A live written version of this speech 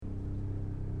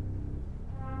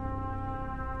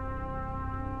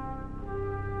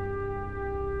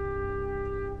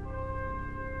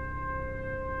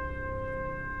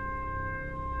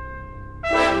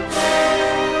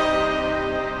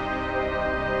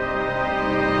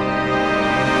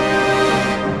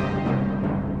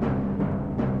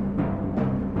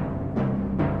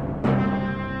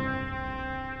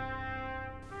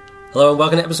Hello and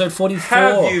welcome to episode 44.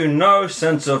 Have you no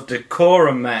sense of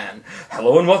decorum, man?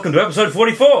 Hello and welcome to episode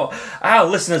 44. Our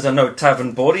listeners are no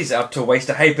tavern boardies out to waste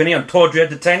a halfpenny on tawdry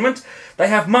entertainment. They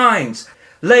have minds,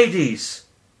 ladies,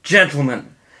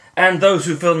 gentlemen, and those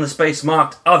who fill in the space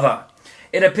marked other.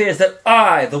 It appears that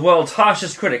I, the world's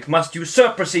harshest critic, must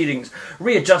usurp proceedings,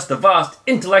 readjust the vast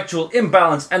intellectual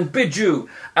imbalance, and bid you,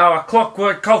 our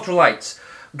clockwork culturalites,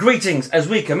 greetings as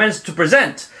we commence to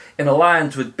present, in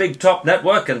alliance with Big Top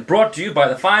Network and brought to you by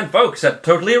the fine folks at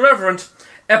Totally Irreverent,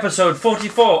 episode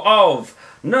 44 of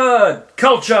Nerd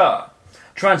Culture.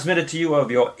 Transmitted to you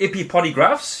over your Ippy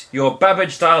polygraphs, your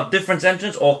Babbage-style difference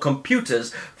engines, or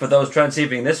computers for those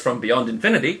transceiving this from beyond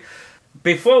infinity.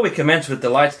 Before we commence with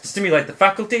delights to stimulate the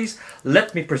faculties,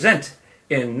 let me present,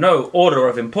 in no order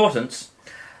of importance,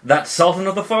 that Sultan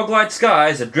of the Foglight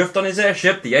Skies, adrift on his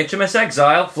airship, the HMS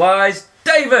Exile, flies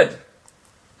David!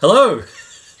 Hello!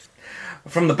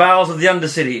 From the bowels of the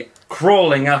Undercity,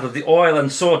 crawling out of the oil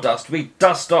and sawdust, we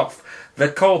dust off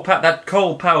that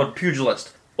coal-powered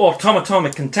pugilist,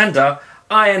 automatomic contender,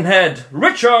 Ironhead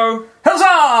Richo!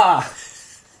 Huzzah!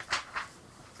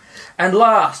 And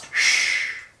last,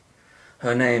 shh,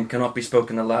 her name cannot be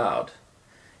spoken aloud.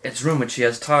 It's rumoured she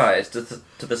has ties to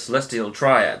the celestial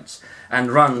triads,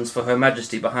 and runs for Her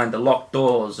Majesty behind the locked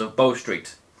doors of Bow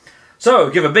Street. So,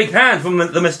 give a big hand for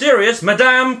the mysterious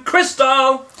Madame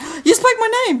Crystal! You spoke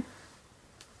my name!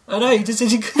 Oh no, you just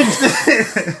said you couldn't.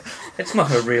 It's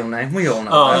not her real name, we all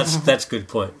know that. That's a good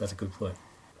point. That's a good point.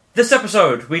 This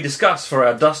episode, we discuss for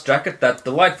our dust jacket that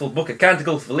delightful book, A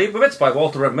Canticle for Leibowitz by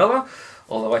Walter M. Miller,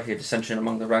 although I hear dissension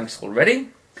among the ranks already.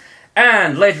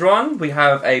 And later on, we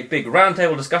have a big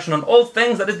roundtable discussion on all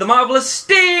things that is the marvellous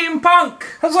steampunk!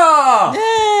 Huzzah!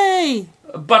 Yay!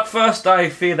 But first, I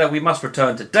fear that we must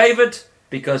return to David,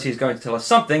 because he's going to tell us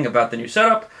something about the new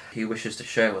setup he wishes to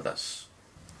share with us.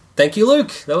 Thank you,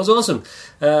 Luke. That was awesome.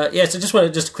 So just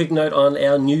wanted a quick note on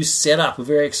our new setup. We're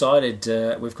very excited.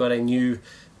 We've got a new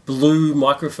blue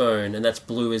microphone, and that's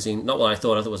blue as in, not what I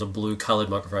thought it was a blue-coloured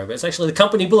microphone, but it's actually the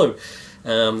company Blue,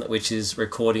 which is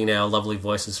recording our lovely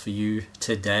voices for you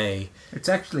today. It's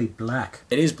actually black.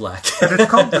 It is black. But it's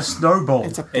called the snowball.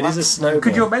 It is a snowball.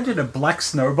 Could you imagine a black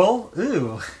snowball?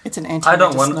 Ew. It's an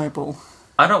anti-matter want- snowball.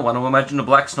 I don't want to imagine a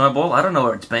black snowball. I don't know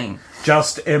where it's been.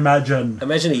 Just imagine.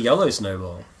 Imagine a yellow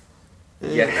snowball.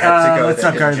 Yeah, had to go let's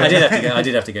there, not go didn't you? there. I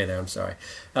did have to go there, I'm sorry.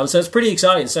 So it's pretty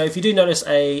exciting. So if you do notice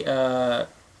a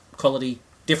quality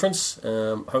difference,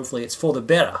 hopefully it's for the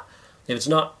better. If it's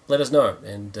not, let us know,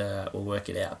 and we'll work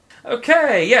it out.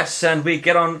 Okay, yes, and we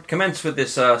commence with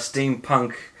this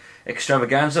steampunk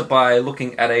extravaganza by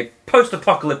looking at a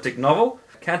post-apocalyptic novel,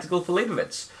 Canticle for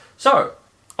Leibowitz. So,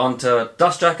 on to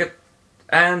Dust Jacket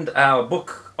and our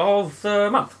book of the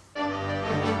month.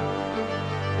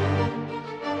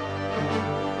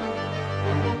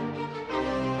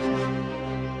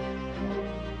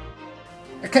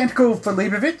 A Canticle for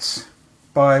Leibowitz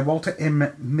by Walter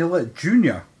M. Miller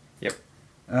Jr. Yep.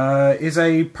 Is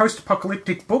a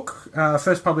post-apocalyptic book,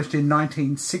 first published in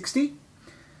 1960.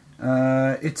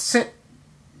 It's set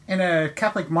in a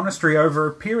Catholic monastery over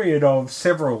a period of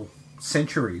several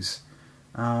centuries.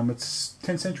 It's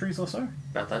 10 centuries or so.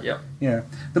 About that, yep. Yeah.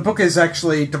 The book is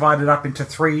actually divided up into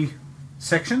 3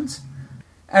 sections.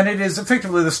 And it is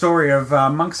effectively the story of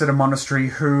monks at a monastery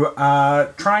who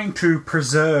are trying to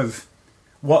preserve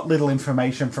what little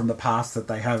information from the past that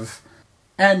they have.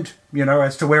 And,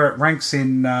 as to where it ranks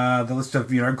in the list of,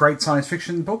 great science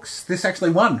fiction books, this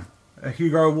actually won a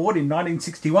Hugo Award in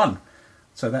 1961.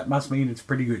 So that must mean it's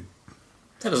pretty good.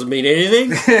 That doesn't mean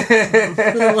anything.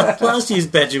 Last year's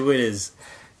batch of winners.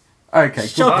 Okay,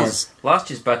 Shockers. Last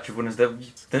year's batch of winners,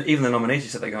 even the nominees, you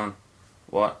said they're going,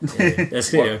 what? Yeah,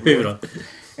 that's moving on.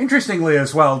 Interestingly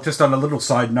as well, just on a little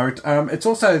side note, it's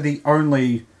also the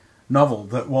only novel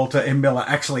that Walter M. Miller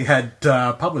actually had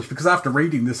published, because after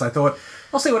reading this I thought,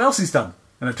 I'll see what else he's done.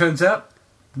 And it turns out,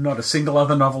 not a single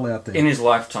other novel out there. In his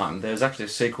lifetime, there's actually a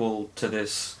sequel to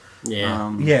this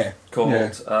called St.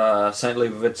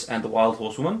 Leibowitz and the Wild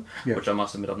Horsewoman, which I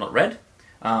must admit I've not read,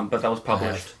 but that was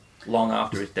published long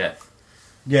after his death.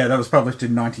 Yeah, that was published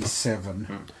in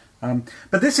 1997.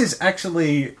 But this is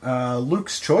actually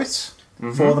Luke's choice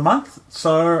for the month,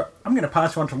 so I'm going to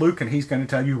pass you on to Luke and he's going to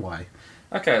tell you why.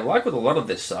 Okay, like with a lot of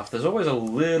this stuff, there's always a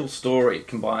little story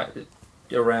combined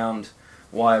around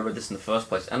why I read this in the first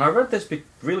place. And I read this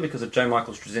really because of J.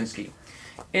 Michael Straczynski.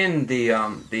 In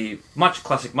the much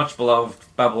classic, much beloved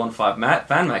Babylon 5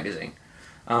 fan magazine,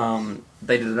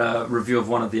 they did a review of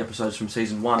one of the episodes from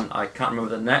Season 1. I can't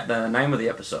remember the name of the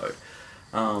episode,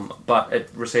 but it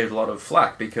received a lot of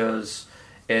flack because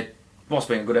it whilst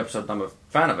being a good episode, I'm a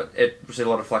fan of it. It received a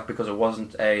lot of flack because it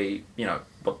wasn't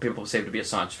what people perceive to be a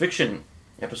science fiction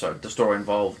episode. The story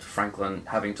involved Franklin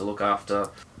having to look after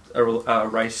a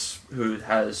race who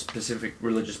has specific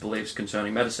religious beliefs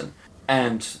concerning medicine.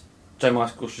 And J.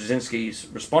 Michael Straczynski's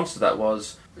response to that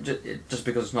was, just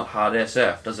because it's not hard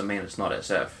SF doesn't mean it's not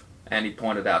SF. And he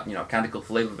pointed out, Canticle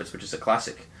for Leibovitz, which is a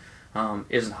classic,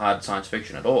 isn't hard science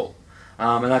fiction at all.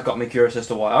 And that got me curious as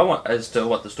to what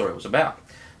the story was about.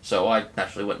 So I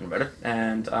naturally went and read it,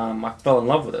 and I fell in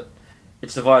love with it.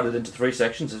 It's divided into 3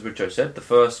 sections, as Richo said. The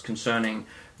first concerning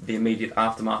the immediate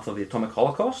aftermath of the atomic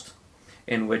holocaust,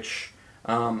 in which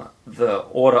the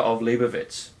Order of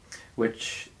Leibovitz,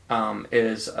 which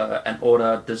is an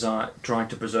order trying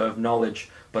to preserve knowledge,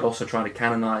 but also trying to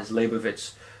canonize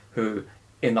Leibovitz, who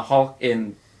in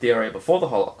the area before the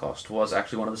Holocaust was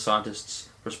actually one of the scientists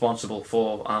responsible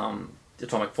for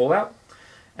atomic fallout,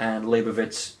 and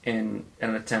Leibovitz in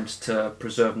an attempt to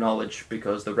preserve knowledge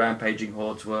because the rampaging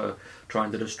hordes were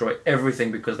trying to destroy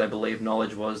everything because they believed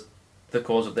knowledge was the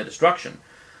cause of their destruction.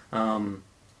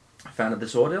 Founded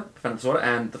this order,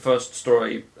 and the first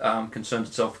story concerns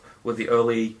itself with the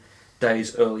early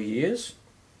years,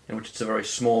 in which it's a very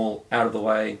small,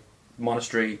 out-of-the-way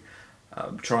monastery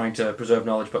trying to preserve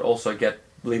knowledge, but also get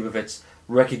Leibovitz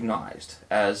recognized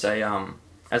as a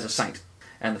saint.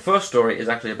 And the first story is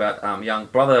actually about young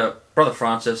brother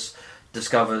Francis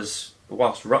discovers,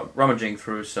 whilst rummaging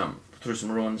through some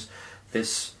ruins,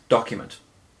 this document.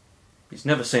 He's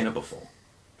never seen it before.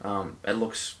 It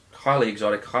looks highly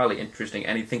exotic, highly interesting,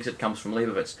 and he thinks it comes from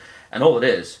Leibovitz. And all it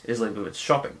is Leibovitz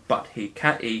shopping. But he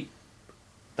turns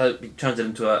it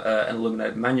into an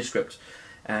illuminated manuscript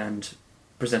and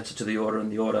presents it to the order,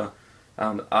 and the order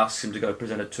asks him to go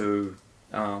present it to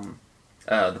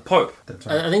the Pope.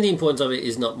 I think the importance of it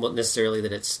is not necessarily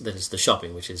that it's the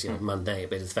shopping, which is mundane,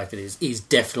 but it's the fact that it is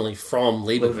definitely from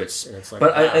Leibovitz. And it's like,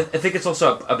 but wow. I think it's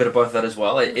also a bit of both of that as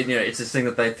well. It's this thing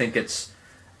that they think it's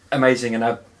amazing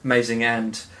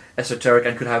and esoteric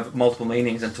and could have multiple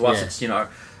meanings, and to us it's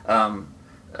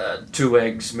 2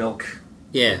 eggs, milk.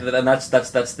 Yeah, and that's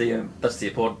the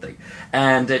important thing.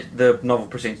 And the novel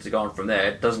proceeds to go on from there.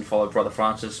 It doesn't follow Brother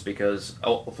Francis because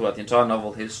all throughout the entire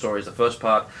novel, his story is the first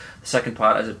part. The second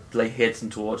part, as it heads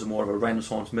in towards more of a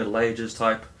Renaissance Middle Ages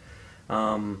type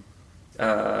setting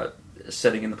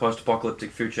in the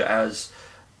post-apocalyptic future, as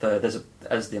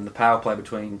the power play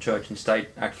between church and state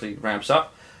actually ramps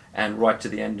up, and right to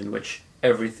the end, in which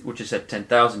is set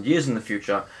 10,000 years in the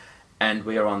future. And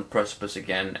we are on the precipice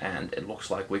again, and it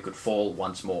looks like we could fall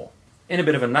once more. In a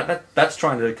bit of a that's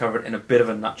trying to cover it in a bit of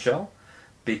a nutshell,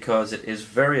 because it is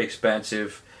very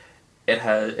expansive.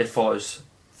 It follows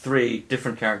 3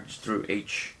 different characters through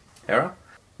each era.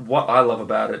 What I love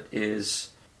about it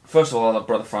is, first of all, I love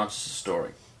Brother Francis'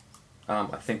 story.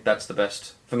 I think that's the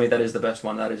best. For me, that is the best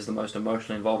one. That is the most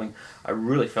emotionally involving. I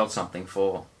really felt something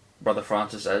for Brother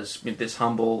Francis as this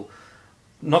humble,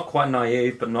 not quite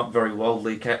naive, but not very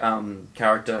worldly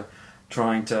character,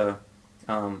 trying to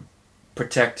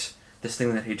protect this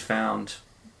thing that he'd found,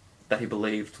 that he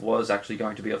believed was actually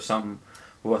going to be of some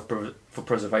worth for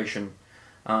preservation.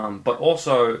 But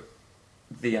also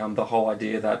the whole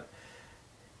idea that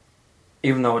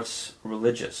even though it's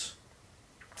religious,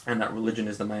 and that religion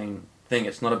is the main thing,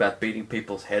 it's not about beating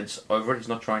people's heads over it. He's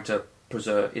not trying to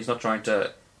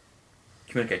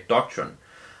communicate doctrine,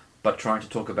 but trying to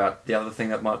talk about the other thing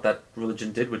that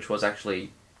religion did, which was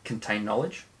actually contain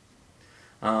knowledge.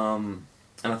 And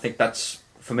I think that's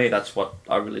what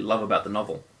I really love about the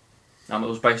novel. It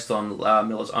was based on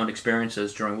Miller's own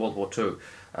experiences during World War II.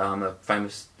 A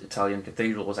famous Italian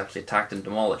cathedral was actually attacked and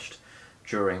demolished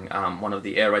during one of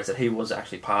the air raids that he was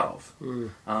actually part of.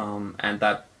 And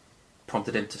that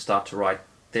prompted him to start to write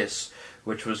this,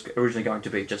 which was originally going to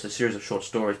be just a series of short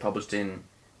stories published in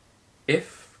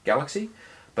If Galaxy.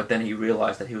 But then he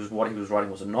realised that what he was writing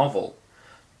was a novel,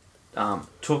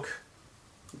 took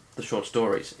the short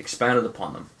stories, expanded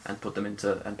upon them, and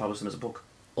published them as a book.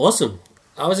 Awesome.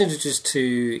 I was introduced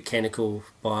to Canticle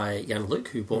by young Luke,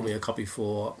 who bought me a copy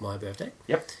for my birthday.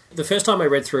 Yep. The first time I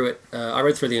read through it, I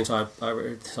read the entire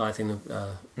thing,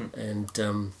 and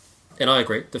I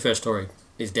agree. The first story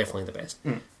is definitely the best.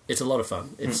 It's a lot of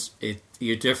fun.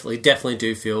 You definitely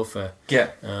do feel for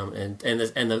and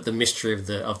the mystery of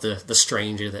the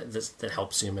stranger that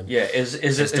helps him. And is it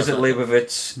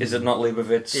Leibovitz? Is it not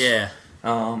Leibovitz? Yeah.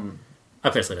 I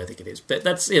personally don't think it is, but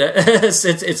that's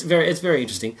it's very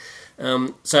interesting.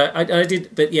 So I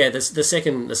did, but yeah, the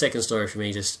second story for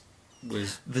me just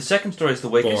was the second story is the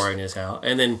weakest, boring as hell,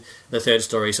 and then the third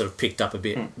story sort of picked up a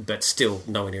bit, but still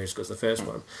nowhere near as good as the first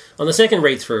one. On the second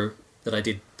read through that I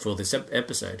did for this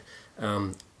episode,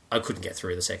 I couldn't get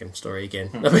through the second story again.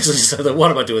 I basically said, what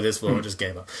am I doing this for? I just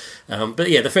gave up. But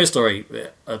yeah, the first story,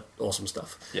 awesome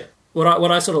stuff. Yeah.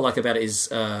 What I sort of like about it is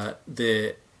I'm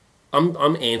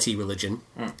anti-religion.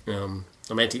 I'm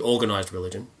anti-organised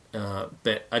religion,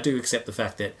 but I do accept the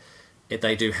fact that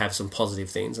they do have some positive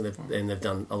things, and they've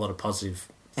done a lot of positive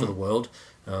for the world.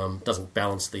 Doesn't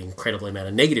balance the incredible amount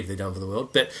of negative they've done for the world,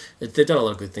 but they've done a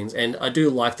lot of good things. And I do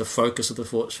like the focus of the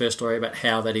first story about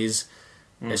how that is.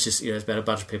 It's just it's about a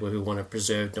bunch of people who want to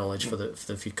preserve knowledge for the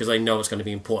future because they know it's going to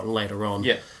be important later on.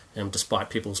 Yeah. Despite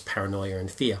people's paranoia and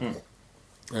fear,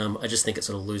 I just think it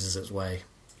sort of loses its way.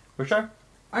 Richard?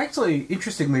 I actually,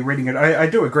 interestingly, reading it, I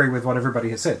do agree with what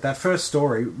everybody has said.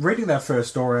 Reading that first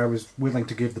story, I was willing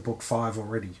to give the book 5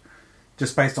 already.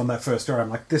 Just based on that first story, I'm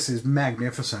like, this is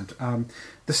magnificent.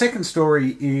 The second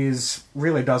story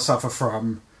really does suffer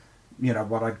from,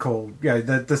 what I'd call,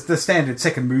 the standard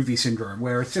second movie syndrome,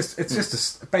 where it's just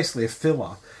basically a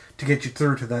filler to get you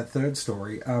through to that third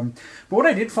story. But what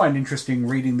I did find interesting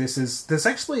reading this is there's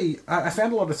actually, I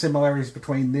found a lot of similarities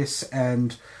between this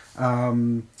and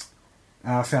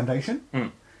Foundation,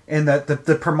 and that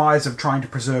the premise of trying to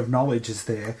preserve knowledge is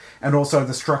there, and also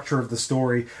the structure of the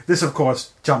story. This, of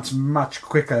course, jumps much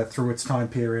quicker through its time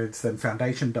periods than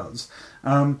Foundation does.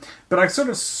 But I sort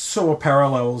of saw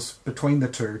parallels between the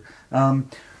two.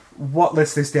 What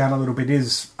lets this down a little bit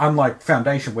is, unlike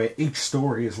Foundation, where each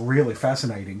story is really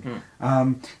fascinating,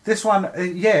 this one,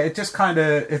 it just kind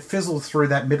of it fizzles through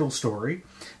that middle story.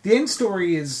 The end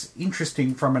story is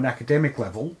interesting from an academic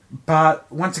level,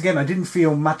 but once again, I didn't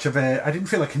feel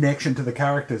a connection to the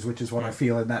characters, which is what I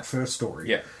feel in that first story.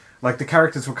 Yeah. Like, the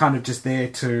characters were kind of just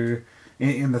there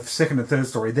in the second and third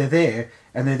story, they're there,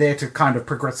 and they're there to kind of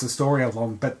progress the story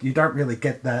along, but you don't really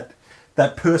get that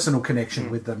personal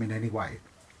connection with them in any way.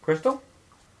 Crystal?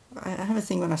 I have a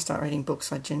thing when I start reading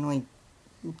books, I don't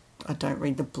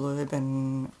read the blurb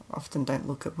and often don't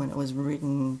look at when it was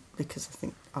written because I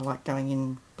think I like going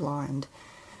in blind.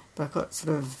 But I got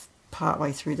sort of part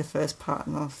way through the first part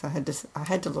and I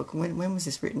had to look, when was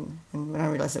this written? And when I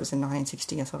realised it was in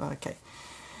 1960, I thought, okay.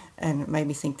 And it made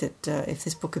me think that if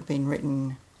this book had been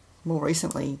written more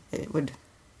recently, it would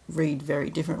read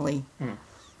very differently.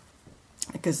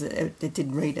 Because it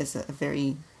did read as a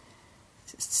very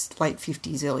late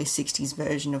 50s, early 60s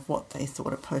version of what they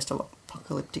thought a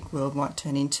post-apocalyptic world might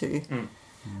turn into.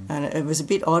 And it was a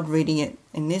bit odd reading it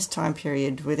in this time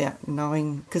period without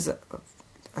knowing, because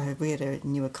we had a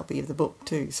newer copy of the book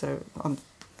too, so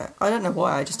I don't know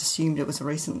why, I just assumed it was a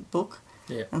recent book.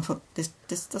 Yeah. And I thought,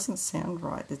 this doesn't sound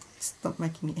right, it's not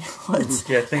making any sense.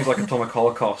 Yeah, things like Atomic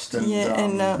Holocaust. And,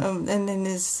 and then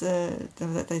there's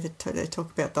they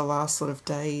talk about the last sort of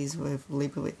days with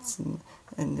Leibowitz,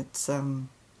 and it's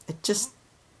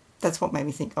that's what made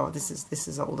me think, this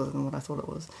is older than what I thought it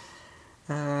was.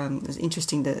 It was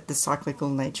interesting the cyclical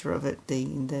nature of it,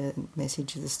 the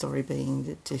message of the story being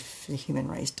that if the human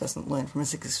race doesn't learn from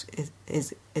its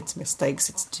mistakes,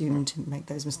 it's doomed to make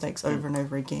those mistakes over and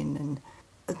over again. And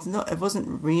it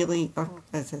wasn't really,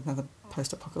 as another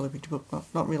post-apocalyptic book,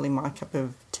 not really my cup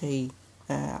of tea.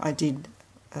 I did,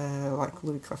 like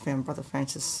Luke, I found Brother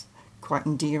Francis quite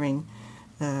endearing,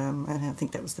 and I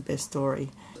think that was the best story.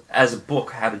 As a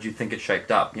book, how did you think it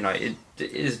shaped up? It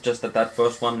is just that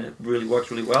first one, it really works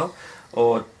really well,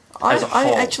 or as a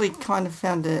whole? I actually kind of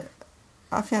found it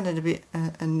a bit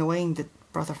annoying that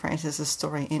Brother Francis's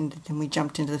story ended and we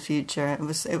jumped into the future. It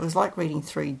was like reading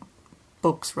 3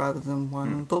 books rather than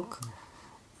one book.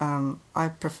 I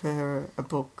prefer a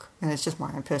book, and it's just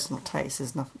my own personal taste.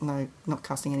 There's not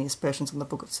casting any aspersions on the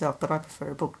book itself, but I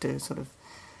prefer a book to sort of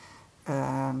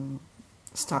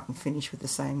start and finish with the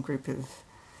same group of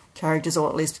characters, or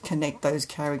at least connect those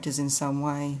characters in some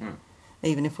way,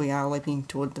 even if we are leaping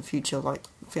toward the future like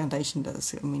Foundation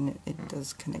does. I mean, it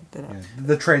does connect that up. Yeah.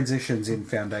 The transitions in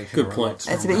Foundation Good are a point. lot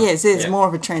stronger. It's more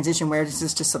of a transition, where this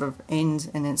is just sort of ends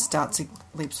and then starts, it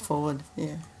leaps forward.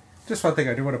 Yeah. Just one thing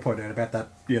I do want to point out about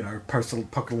that,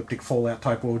 post-apocalyptic Fallout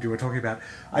type world you were talking about.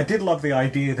 I did love the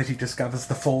idea that he discovers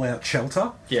the Fallout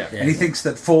shelter. Yeah. And he thinks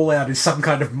that Fallout is some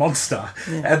kind of monster,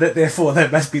 and that therefore they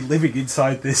must be living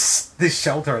inside this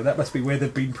shelter, and that must be where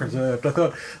they've been preserved. I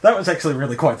thought that was actually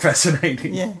really quite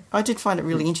fascinating. Yeah, I did find it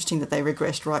really interesting that they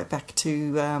regressed right back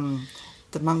to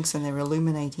the monks, and they're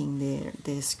illuminating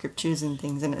their scriptures and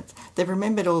things, and they've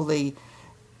remembered all the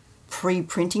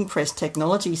pre-printing press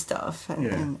technology stuff,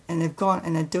 and they've gone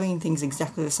and they're doing things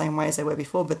exactly the same way as they were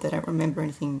before, but they don't remember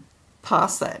anything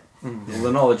past that. Well,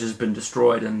 the knowledge has been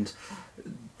destroyed and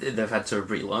they've had to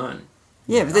relearn.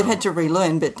 Yeah, but they've had to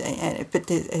relearn, but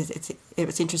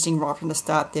it's interesting right from the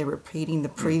start they're repeating the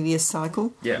previous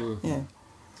cycle. Yeah. Yeah.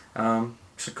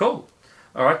 So cool.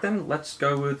 All right, then, let's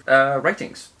go with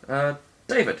ratings.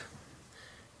 David.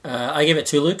 I give it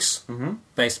 2 Lukes, Mm-hmm.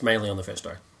 based mainly on the first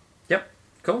story. Yep,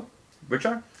 cool.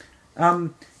 Richo?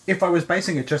 If I was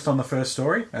basing it just on the first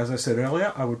story, as I said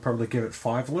earlier, I would probably give it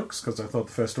 5 looks because I thought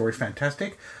the first story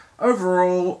fantastic.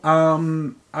 Overall,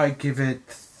 I give it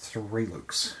 3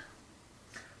 looks.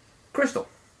 Crystal?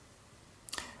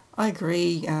 I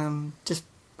agree. Just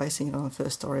basing it on the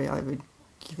first story, I would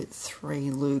give it 3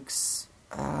 Lukes.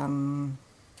 I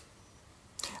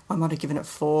might have given it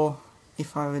 4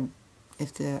 if I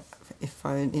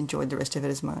enjoyed the rest of it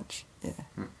as much. Yeah.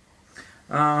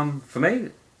 For me,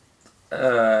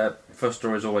 first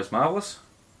story is always marvellous.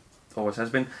 Always has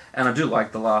been. And I do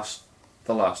like the last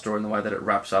story in the way that it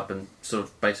wraps up and sort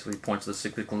of basically points to the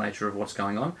cyclical nature of what's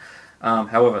going on.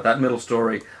 However, that middle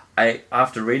story,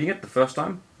 after reading it the first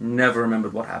time, never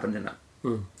remembered what happened in it.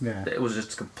 Yeah. It was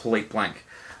just a complete blank.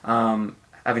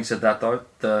 Having said that, though,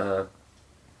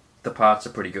 the parts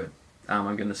are pretty good.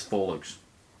 I'm giving this 4 Lukes.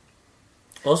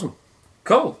 Awesome.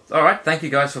 Cool. All right. Thank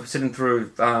you guys for sitting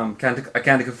through A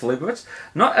Cantic of Leibowitz.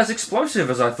 Not as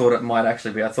explosive as I thought it might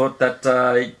actually be. I thought that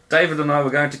David and I were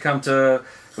going to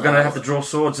we're going to have to draw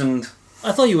swords and...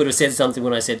 I thought you would have said something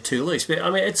when I said 2 Lukes, but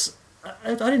I mean,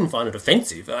 I didn't find it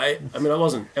offensive. I mean, it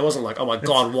wasn't like, oh my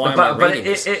god, why am I reading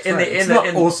this? It's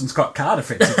not Orson Scott Card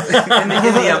offensive.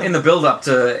 in the build-up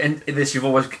to this, you've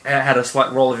always had a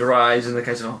slight roll of your eyes in the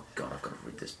case of, oh god, I've got to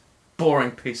read this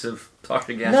boring piece of talk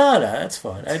again. No, that's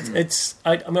fine. I mean,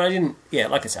 I didn't. Yeah,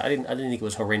 like I said, I didn't think it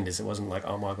was horrendous. It wasn't like,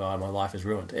 oh my god, my life is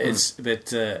ruined.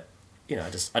 But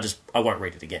I won't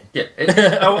read it again. Yeah,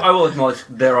 I will acknowledge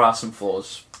there are some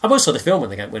flaws. I also saw the film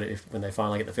when they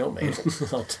finally get the film made.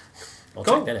 I'll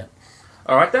Cool. check that out.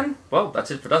 All right then. Well, that's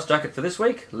it for Dust Jacket for this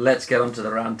week. Let's get on to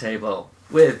the round table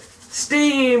with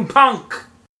Steampunk.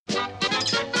 We're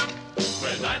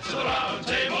knights of the round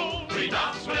table, we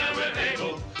dance whenever we're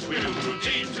able. We do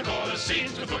routines, we call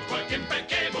scenes, with footwork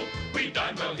impeccable. We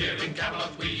dine well here in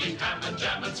Camelot, we eat ham and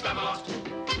jam and Spamalot.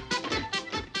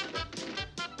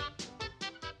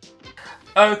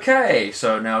 Okay,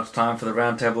 so now it's time for the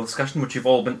round table discussion, which you've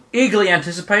all been eagerly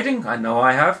anticipating. I know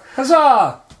I have.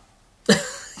 Huzzah!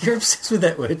 You're obsessed with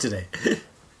that word today.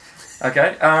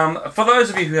 Okay, for those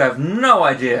of you who have no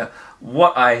idea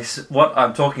what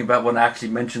I'm talking about when I actually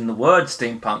mention the word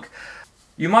steampunk,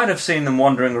 you might have seen them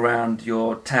wandering around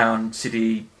your town,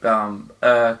 city,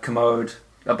 commode,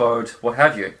 abode, what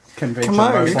have you. Convention,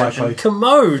 Commode. most likely.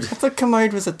 Commode. I thought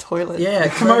commode was a toilet. Yeah,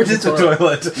 Commode is a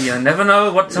toilet. You never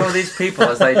know what some of these people,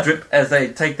 as they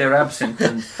take their absinthe,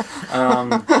 and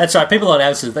That's right. People on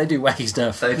absinthe, they do wacky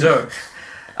stuff. they do.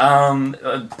 Men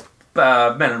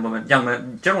and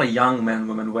women, generally young men and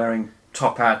women wearing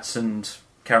top hats and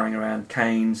carrying around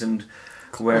canes and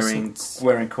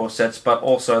wearing corsets, but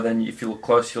also then if you look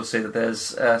close you'll see that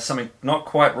there's something not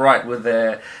quite right with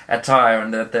their attire,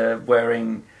 and that they're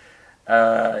wearing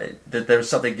that there's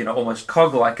something almost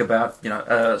cog-like about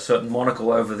a certain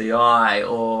monocle over the eye,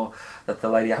 or that the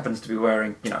lady happens to be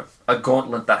wearing a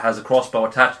gauntlet that has a crossbow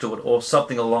attached to it, or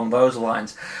something along those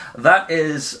lines. That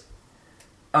is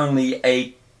only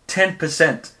a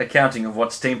 10% accounting of what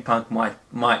steampunk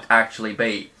might actually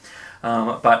be.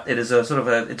 But it is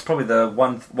it's probably the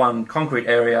one concrete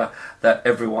area that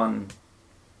everyone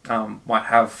might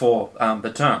have for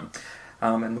the term.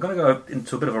 And we're going to go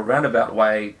into a bit of a roundabout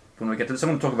way when we get to this. I'm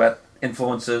going to talk about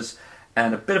influences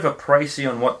and a bit of a précis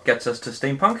on what gets us to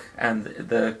steampunk and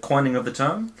the coining of the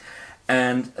term.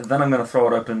 And then I'm going to throw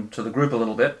it open to the group a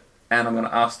little bit, and I'm going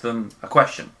to ask them a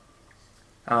question.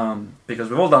 Because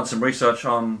we've all done some research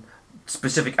on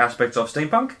specific aspects of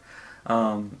steampunk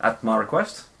at my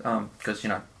request, because,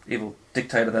 evil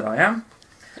dictator that I am.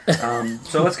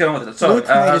 So let's get on with it. So, Luke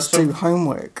made us do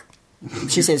homework.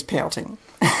 She says pouting.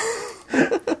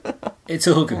 It's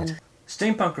all good.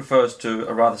 Steampunk refers to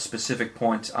a rather specific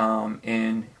point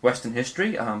in Western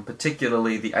history,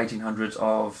 particularly the 1800s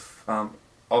of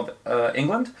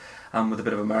England, with a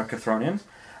bit of America thrown in.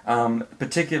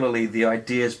 Particularly the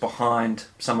ideas behind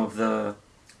some of the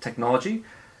technology.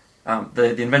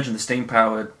 The invention of the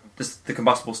steam-powered, the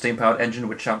combustible steam-powered engine,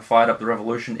 which fired up the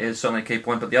revolution, is certainly a key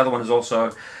point. But the other one is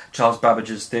also Charles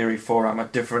Babbage's theory for a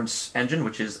difference engine,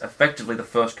 which is effectively the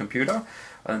first computer.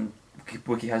 And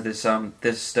Wiki has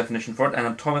this definition for it, and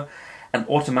an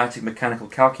automatic mechanical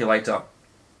calculator,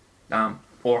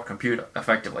 or a computer,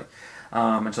 effectively.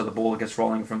 And so the ball gets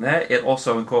rolling from there. It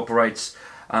also incorporates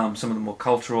some of the more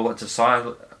cultural and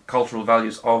societal cultural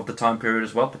values of the time period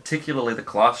as well, particularly the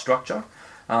class structure.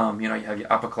 You have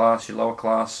your upper class, your lower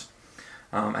class,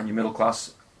 and your middle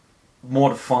class, more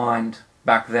defined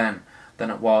back then than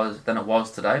it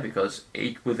was today, because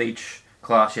with each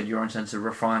class, you had your own sense of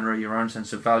refinery, your own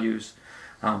sense of values,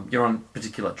 your own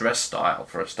particular dress style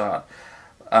for a start,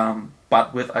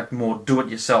 but with a more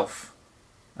do-it-yourself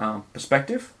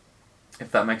perspective,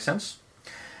 if that makes sense.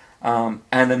 And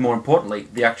then more importantly,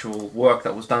 the actual work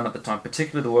that was done at the time,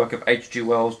 particularly the work of H.G.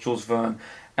 Wells, Jules Verne,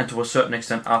 and to a certain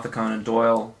extent Arthur Conan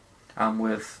Doyle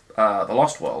with The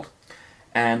Lost World.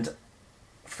 And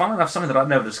funnily enough, something that I'd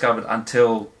never discovered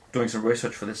until doing some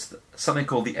research for this, something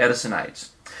called the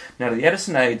Edisonades. Now, the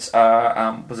Edisonades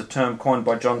was a term coined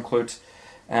by John Clute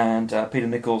and Peter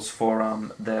Nichols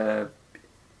for their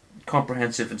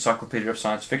comprehensive encyclopedia of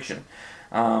science fiction,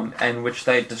 in which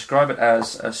they describe it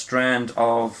as a strand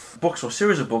of books or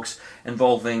series of books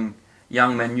involving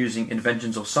young men using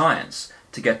inventions or science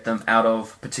to get them out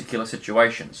of particular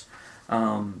situations.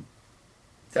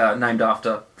 Named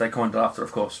after, they coined it after,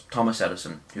 of course, Thomas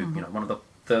Edison, who, you know, one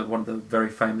of the very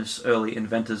famous early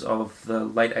inventors of the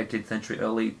late 19th century,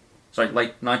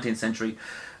 late 19th century,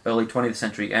 early 20th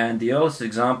century. And the earliest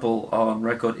example on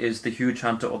record is The Huge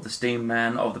Hunter or the Steam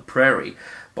Man of the Prairie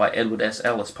by Edward S.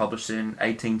 Ellis, published in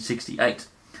 1868.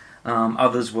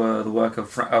 Others were the work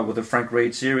of the Frank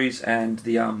Reed series and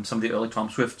the some of the early Tom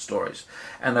Swift stories,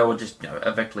 and they were just, you know,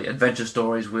 effectively adventure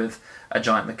stories with a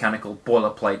giant mechanical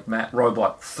boilerplate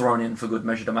robot thrown in for good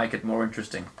measure to make it more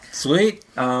interesting. Sweet.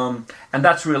 And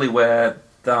that's really where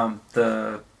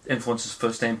the influences for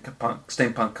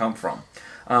steampunk come from.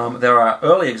 There are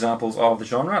early examples of the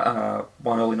genre.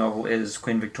 One early novel is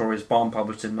Queen Victoria's Bomb,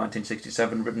 published in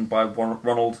 1967, written by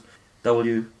Ronald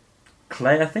W.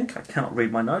 Clay, I think. I cannot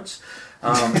read my notes.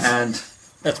 And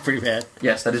That's pretty bad.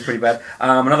 yes, that is pretty bad.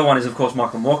 Another one is, of course,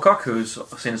 Michael Moorcock, who's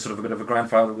seen as sort of a bit of a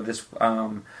grandfather with this,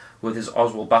 with his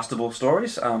Oswald Bastable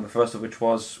stories. The first of which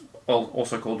was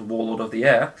also called Warlord of the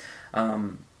Air.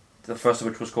 The first of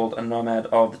which was called A Nomad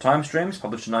of the Time Streams,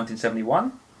 published in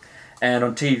 1971. And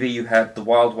on TV, you had The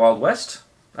Wild Wild West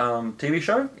TV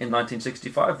show in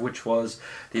 1965, which was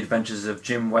the adventures of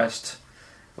Jim West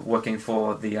working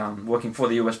for the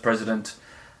U.S. president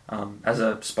as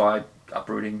a spy,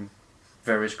 uprooting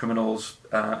various criminals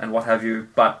and what have you,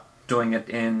 but doing it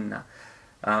in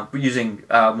using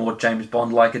more James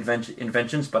Bond-like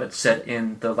inventions, but it's set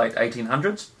in the late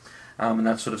 1800s, and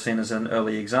that's sort of seen as an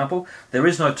early example. There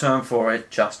is no term for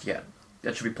it just yet.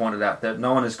 That should be pointed out. That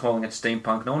no one is calling it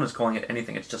steampunk, no one is calling it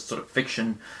anything. It's just sort of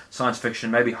fiction, science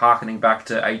fiction, maybe harkening back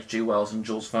to H.G. Wells and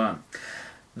Jules Verne.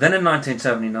 Then in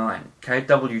 1979,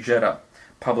 K.W. Jeter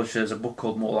publishes a book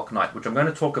called Morlock Night, which I'm going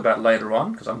to talk about later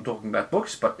on, because I'm talking about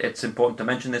books, but it's important to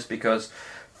mention this because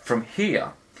from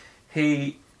here,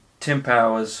 Tim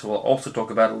Powers, who will also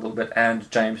talk about it a little bit, and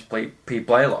James P.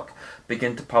 Blaylock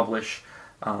begin to publish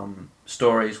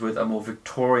stories with a more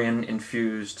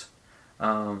Victorian-infused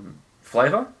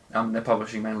flavour. They're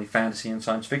publishing mainly fantasy and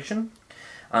science fiction,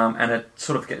 and it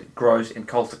sort of grows in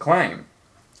cult acclaim,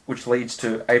 which leads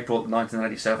to April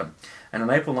 1987. And in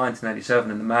April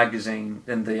 1987, in the magazine,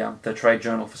 in the trade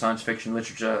journal for science fiction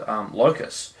literature,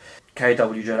 Locus,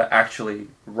 K.W. Jeter actually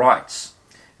writes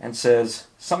and says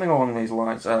something along these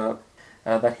lines,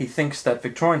 that he thinks that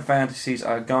Victorian fantasies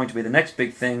are going to be the next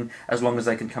big thing as long as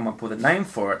they can come up with a name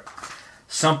for it.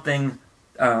 Something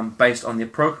based on the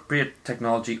appropriate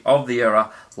technology of the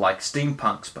era, like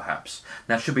steampunks, perhaps.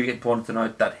 Now, it should be important to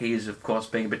note that he is, of course,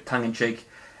 being a bit tongue-in-cheek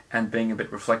and being a bit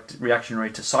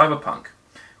reactionary to cyberpunk,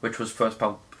 which was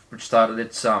which started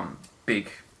its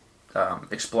big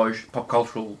explosion, pop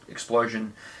cultural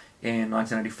explosion in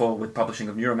 1984 with publishing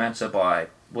of Neuromancer by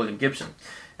William Gibson,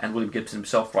 and William Gibson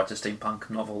himself writes a steampunk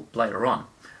novel later on.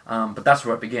 But that's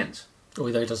where it begins.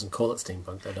 Although he doesn't call it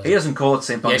steampunk, though, does He doesn't call it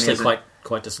steampunk. He actually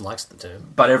quite dislikes the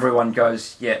term. But everyone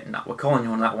goes, yeah, no, we're calling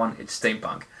you on that one. It's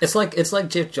steampunk. It's like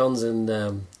Jeff Johns and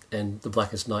the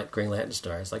Blackest Night Green Lantern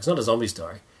story. It's like, it's not a zombie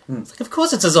story. It's like, of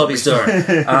course it's a zombie story.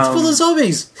 It's full of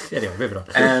zombies. Anyway, moving on.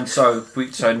 And so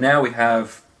now we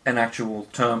have an actual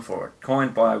term for it,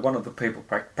 coined by one of the people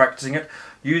practicing it,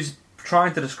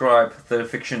 trying to describe the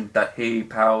fiction that he,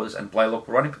 Powers, and Blaylock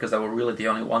were writing, because they were really the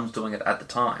only ones doing it at the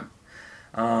time.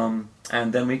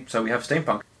 And then we have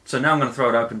steampunk. So now I'm going to throw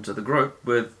it open to the group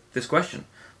with this question.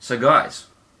 So guys,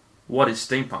 what is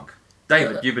steampunk?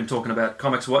 David, you've been talking about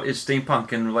comics. What is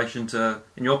steampunk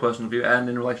in your personal view, and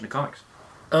in relation to comics?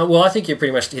 Well, I think you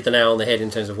pretty much hit the nail on the head in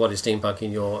terms of what is steampunk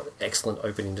in your excellent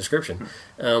opening description.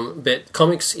 But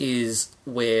comics is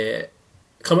where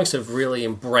comics have really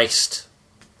embraced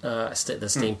the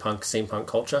steampunk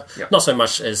culture. Yep. Not so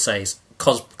much as, say,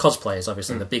 cosplay is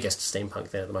obviously the biggest steampunk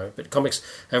thing at the moment, but comics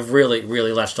have really,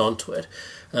 really latched onto it,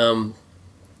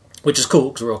 which is cool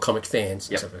because we're all comic fans,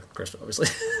 except for Chris, obviously.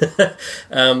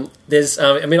 There's,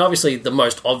 obviously the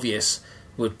most obvious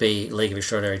would be League of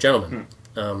Extraordinary Gentlemen,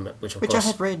 which of Which course I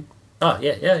have read. Oh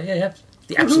yeah.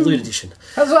 The Absolute Edition.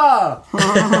 Huzzah!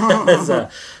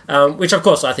 Which, of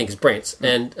course, I think is brilliant,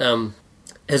 and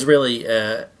has really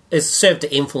has served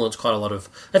to influence quite a lot of.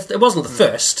 It wasn't the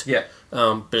first, Yeah.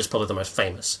 but it's probably the most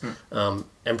famous, and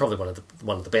probably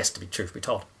one of the best, to be truth be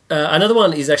told. Another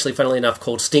one is actually, funnily enough,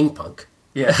 called Steampunk,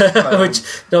 Yeah. which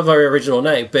not a very original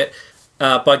name, but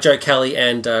by Joe Kelly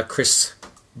and Chris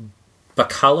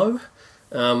Bacalo.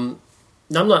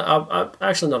 I'm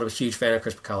actually not a huge fan of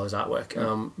Chris Bacalo's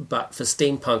artwork, but for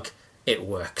steampunk, it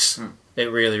works.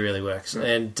 It really, really works,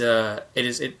 and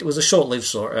it was a short-lived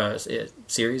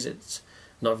series. It's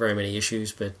not very many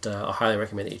issues, but I highly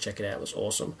recommend that you check it out. It was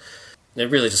awesome. It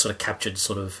really just sort of captured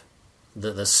sort of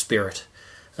the spirit.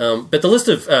 But the list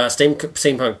of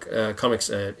steampunk comics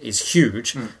is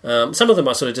huge. Some of them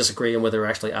I sort of disagree on whether they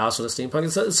actually are sort of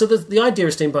steampunk. So the idea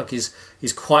of steampunk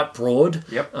is quite broad.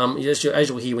 Yep. As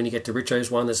you'll hear when you get to Richo's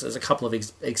one, there's a couple of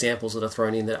examples that are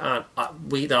thrown in that aren't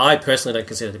that I personally don't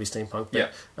consider to be steampunk,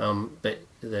 but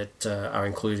that are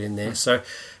included in there. So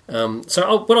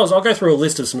I'll go through a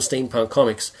list of some steampunk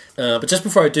comics. But just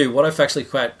before I do, what I've actually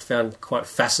found quite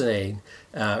fascinating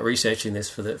researching this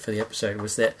for the episode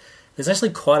was that there's actually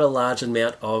quite a large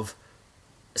amount of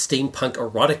steampunk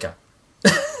erotica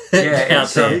out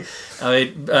there. I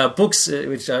mean, books,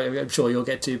 which I'm sure you'll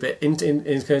get to, but in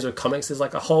terms of comics, there's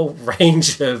like a whole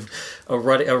range of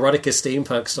erotica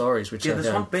steampunk stories, which I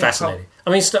found fascinating. I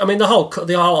mean, the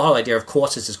whole idea of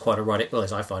corsets is quite erotic. Well,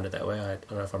 as I find it that way. I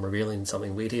don't know if I'm revealing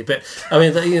something weird here, but I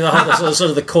mean, the whole, sort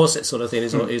of the corset sort of thing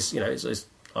is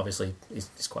obviously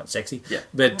it's quite sexy. Yeah.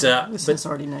 But Listeners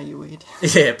already know you're weird.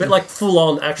 yeah, but like full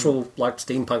on actual like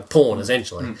steampunk porn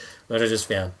essentially, which I just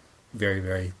found very,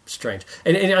 very strange.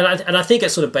 And I think it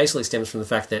sort of basically stems from the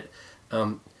fact that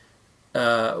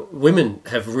women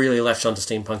have really latched onto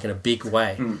steampunk in a big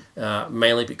way,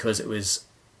 mainly because it was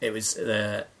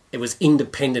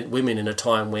independent women in a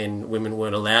time when women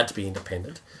weren't allowed to be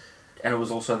independent. And it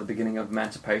was also the beginning of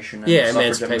emancipation and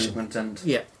the suffragette movement and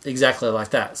exactly like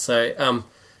that.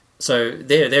 So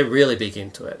they're really big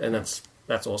into it, and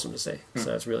that's awesome to see.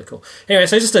 So it's really cool. Anyway,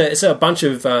 so it's a bunch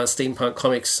of steampunk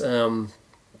comics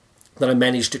that I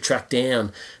managed to track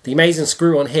down. The Amazing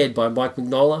Screw-On Head by Mike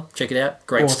Mignola. Check it out.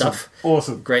 Great stuff.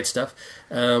 Awesome. Great stuff.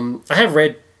 I have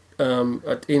read,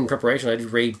 in preparation, I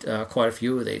did read quite a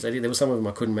few of these. There were some of them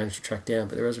I couldn't manage to track down,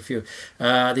 but there was a few.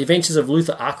 The Adventures of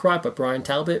Luther Arkwright by Brian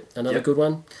Talbot. Another good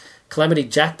one. Calamity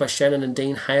Jack by Shannon and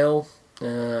Dean Hale.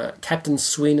 Captain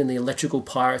Swin and the Electrical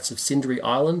Pirates of Cindery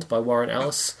Island by Warren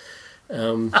Ellis.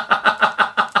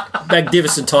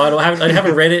 Magnificent title. I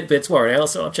haven't read it, but it's Warren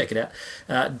Ellis, so I'll check it out.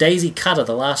 Daisy Cutter,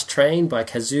 The Last Train by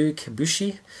Kazuo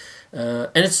Kibushi.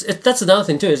 And that's another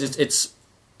thing too, is it's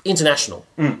international.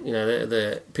 You know,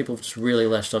 the people have just really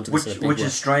latched onto this. Which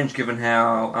is strange given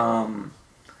how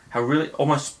really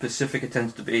almost specific it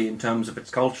tends to be in terms of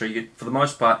its culture. For the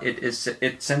most part,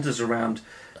 it centres around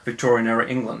Victorian era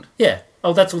England. Yeah.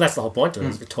 Oh, that's the whole point of it,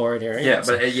 is Victorian era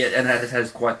England. Yeah, and it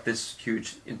has quite this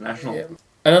huge international. Yeah.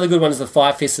 Another good one is The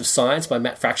Five Fists of Science by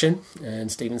Matt Fraction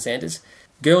and Stephen Sanders.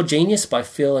 Girl Genius by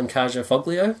Phil and Kaja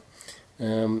Foglio.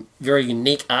 Very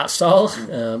unique art style.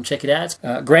 Check it out.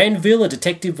 Granville, a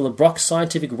Detective LeBrock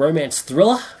scientific romance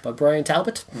thriller by Brian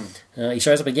Talbot. He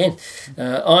shows up again.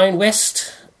 Iron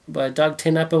West by Doug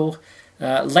Tenapel.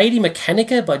 Lady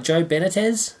Mechanica by Joe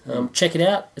Benitez. Check it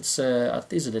out. Is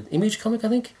it an Image comic, I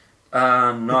think?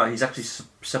 No, he's actually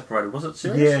separated. Was it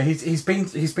serious? Yeah, he's been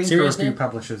through a few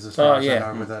publishers as far as I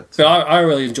know with it. But I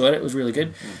really enjoyed it. It was really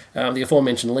good. The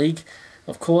aforementioned League,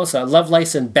 of course.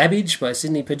 Lovelace and Babbage by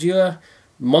Sidney Padua.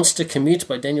 Monster Commute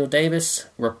by Daniel Davis.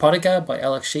 Rapotica by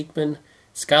Alex Sheikman.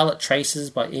 Scarlet Traces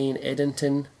by Ian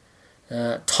Eddington.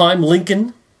 Time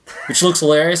Lincoln, which looks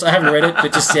hilarious. I haven't read it,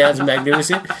 but just sounds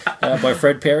magnificent, by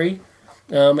Fred Perry.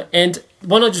 And the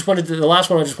last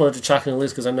one I just wanted to chuck in the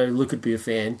list because I know Luke would be a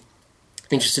fan.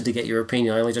 Interested to get your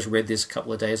opinion. I only just read this a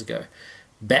couple of days ago.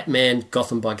 Batman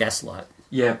Gotham by Gaslight.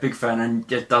 Yeah, big fan,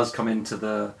 and it does come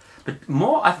into but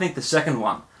more I think the second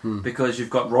one, because you've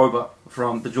got Rober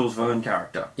from the Jules Verne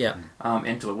character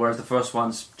into it, whereas the first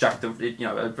one's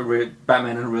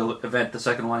Batman in a real event. The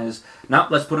second one is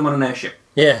let's put him on an airship.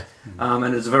 Yeah, and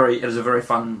it is a very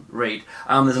fun read.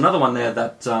 There's another one there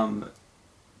that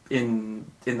in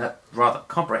that rather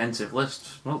comprehensive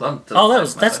list. Well done.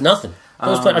 That's nothing.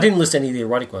 I didn't list any of the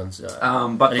erotic ones.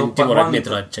 But one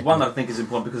that I think is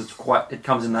important because it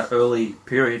comes in that early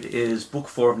period is Book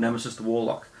 4 of Nemesis the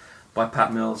Warlock by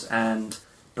Pat Mills and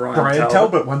Brian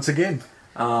Talbot once again.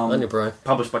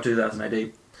 Published by 2000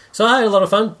 AD. So I had a lot of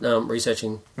fun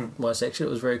researching my section. It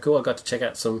was very cool. I got to check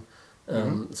out some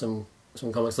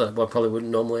some comics that I probably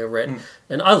wouldn't normally have read.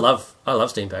 And I love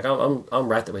steampunk. I'm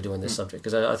right that we're doing this subject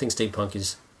because I think steampunk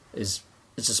is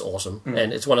it's just awesome,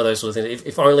 and it's one of those sort of things.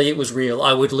 If only it was real,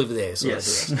 I would live there.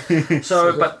 Yes.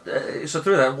 So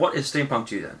through that, what is steampunk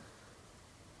to you then?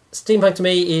 Steampunk to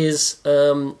me is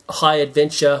high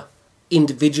adventure,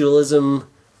 individualism,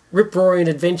 rip-roaring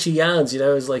adventure yarns.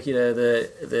 It's like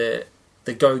the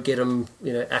go get 'em,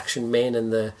 action men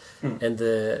and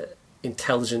the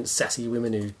intelligent, sassy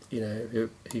women who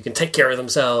can take care of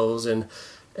themselves and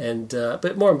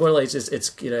but more importantly,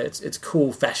 it's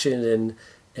cool fashion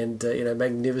and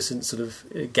magnificent sort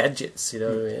of gadgets.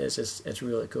 It's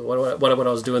really cool. When I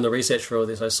was doing the research for all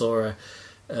this, I saw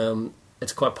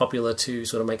it's quite popular to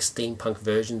sort of make steampunk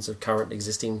versions of current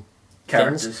existing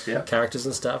characters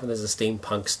and stuff. And there's a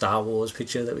steampunk Star Wars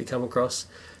picture that we come across,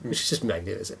 which is just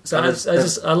magnificent. So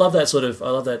I love that sort of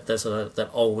that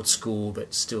old school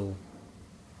but still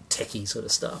techie sort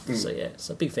of stuff. So yeah,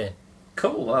 so a big fan.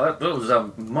 Cool. Well, that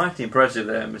was mighty impressive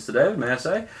there, Mr. David, may I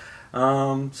say.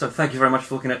 So thank you very much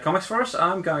for looking at comics for us.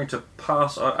 I'm going to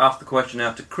ask the question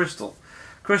now to Crystal.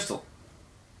 Crystal,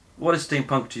 what is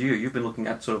steampunk to you? You've been looking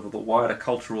at sort of the wider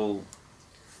cultural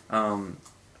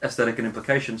aesthetic and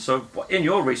implications. So in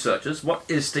your researches, what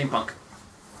is steampunk?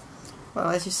 Well,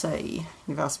 as you say,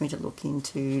 you've asked me to look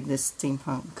into this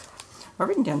steampunk. I've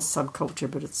written down subculture,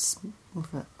 but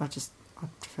I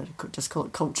prefer to just call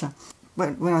it culture.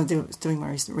 When I was doing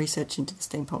my research into the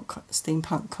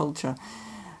steampunk culture,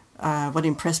 what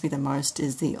impressed me the most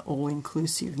is the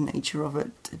all-inclusive nature of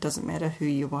it. It doesn't matter who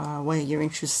you are, where your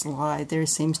interests lie. There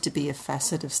seems to be a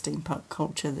facet of steampunk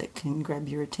culture that can grab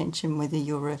your attention, whether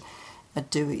you're a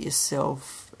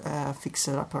do-it-yourself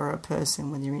fixer-upper or a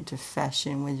person, whether you're into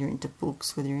fashion, whether you're into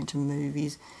books, whether you're into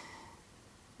movies.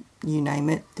 You name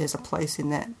it, there's a place in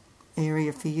that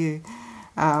area for you.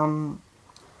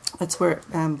 That's where,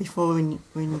 before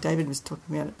when David was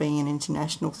talking about it being an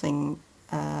international thing,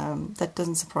 that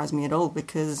doesn't surprise me at all,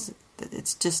 because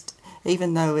it's just,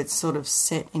 even though it's sort of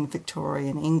set in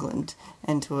Victorian England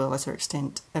and to a lesser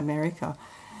extent America,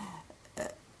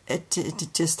 it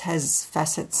just has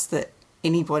facets that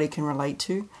anybody can relate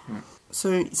to.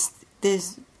 So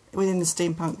there's, within the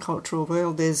steampunk cultural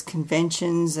world, there's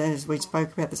conventions, as we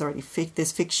spoke about,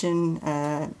 there's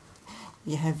fiction.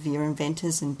 You have your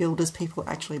inventors and builders, people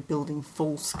actually building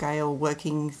full-scale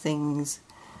working things,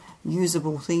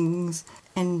 usable things,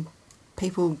 and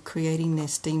people creating their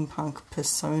steampunk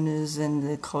personas and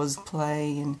the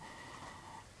cosplay, and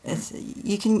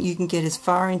you can get as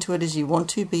far into it as you want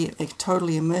to,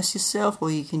 totally immerse yourself, or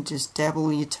you can just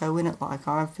dabble your toe in it, like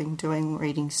I've been doing,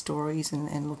 reading stories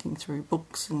and looking through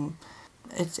books, and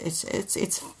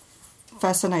it's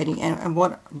fascinating. And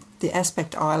what the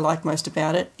aspect I like most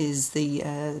about it is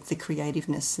the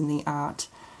creativeness and the art.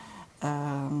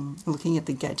 Looking at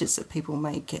the gadgets that people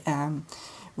make,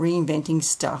 reinventing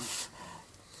stuff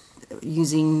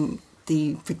using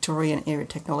the Victorian era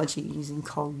technology, using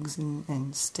cogs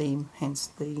and steam, hence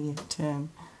the term.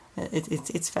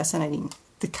 It's fascinating.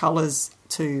 The colours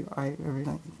too, I really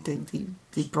like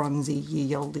the bronzy,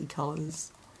 ye olde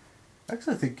colours. I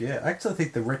actually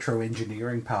think the retro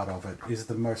engineering part of it is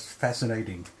the most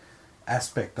fascinating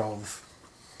aspect of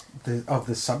the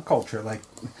subculture. Like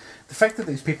the fact that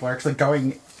these people are actually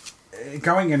going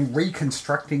and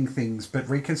reconstructing things, but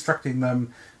reconstructing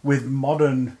them with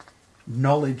modern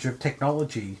knowledge of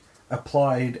technology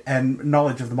applied, and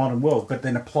knowledge of the modern world, but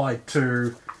then applied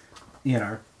to,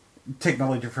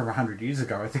 technology from 100 years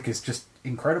ago, I think is just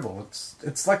incredible.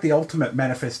 It's like the ultimate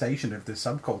manifestation of the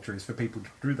subculture is for people to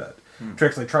do that, to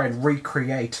actually try and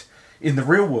recreate in the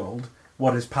real world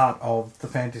what is part of the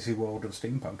fantasy world of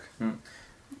steampunk.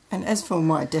 And as for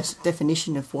my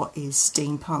definition of what is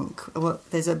steampunk, well,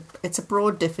 it's a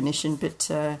broad definition, but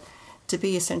to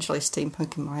be essentially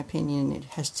steampunk, in my opinion, it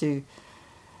has to,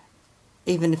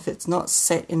 even if it's not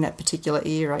set in that particular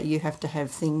era, you have to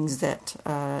have things that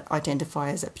identify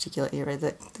as that particular era,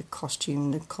 the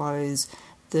costume, the clothes,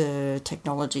 the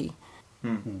technology.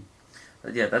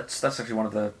 Yeah, that's actually one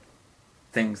of the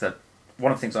things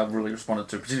I've really responded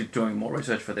to, particularly doing more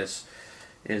research for this,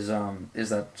 is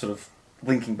that sort of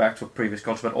linking back to a previous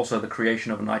culture, but also the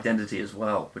creation of an identity as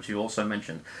well, which you also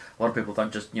mentioned. A lot of people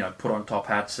don't just put on top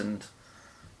hats and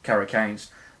carry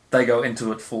canes. They go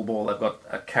into it full ball. They've got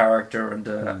a character and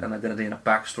an identity and a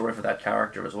backstory for that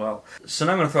character as well. So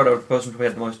now I'm going to throw it over to the person who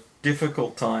had the most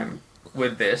difficult time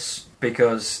with this,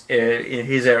 because in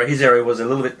his area was a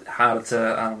little bit harder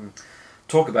to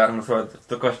talk about. I'm going to throw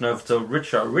the question over to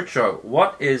Richo. Richo,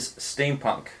 what is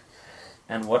steampunk?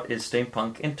 And what is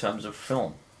steampunk in terms of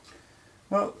film?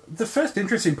 Well, the first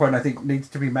interesting point I think needs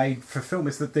to be made for film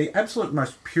is that the absolute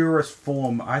most purest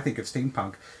form, I think, of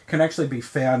steampunk can actually be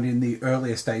found in the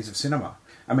earliest days of cinema.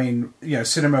 I mean,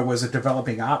 cinema was a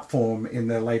developing art form in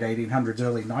the late 1800s,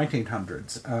 early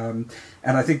 1900s.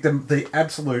 And I think the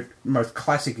absolute most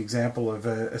classic example of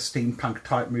a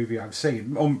steampunk-type movie I've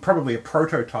seen, or probably a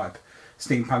prototype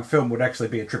steampunk film, would actually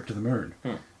be A Trip to the Moon.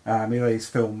 Ely's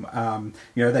film,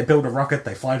 they build a rocket,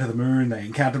 they fly to the moon, they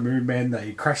encounter moon men,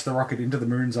 they crash the rocket into the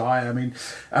moon's eye. I mean,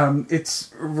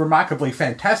 it's remarkably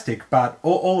fantastic, but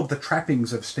all of the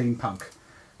trappings of steampunk,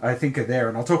 I think, are there,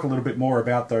 and I'll talk a little bit more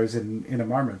about those in a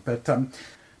moment. But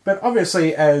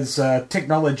obviously, as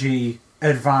technology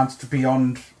advanced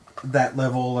beyond that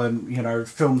level, and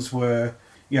films were,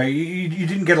 you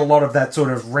didn't get a lot of that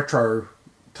sort of retro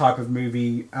type of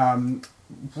movie.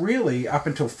 Really, up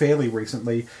until fairly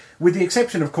recently, with the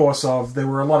exception, of course, of there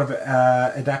were a lot of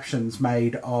adaptations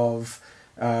made of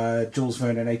Jules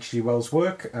Verne and H.G. Wells'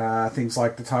 work, things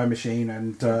like The Time Machine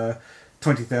and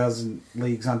 20,000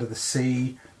 Leagues Under the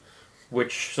Sea,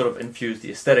 which sort of infused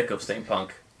the aesthetic of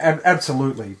steampunk.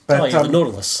 Absolutely, but the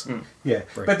Nautilus. Yeah,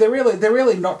 Right. but they're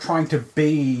really not trying to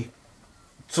be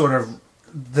sort of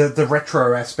the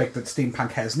retro aspect that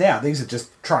steampunk has now. These are just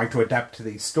trying to adapt to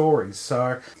these stories.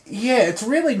 So yeah, it's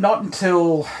really not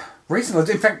until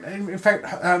recently. In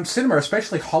fact, cinema,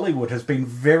 especially Hollywood, has been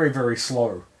very, very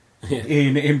slow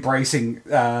in embracing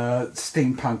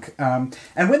steampunk.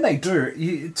 And when they do,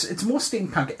 it's more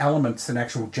steampunk elements than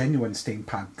actual genuine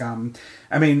steampunk.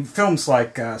 I mean, films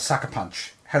like Sucker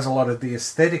Punch has a lot of the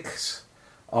aesthetics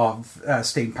of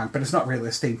steampunk, but it's not really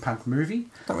a steampunk movie.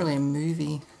 Not really a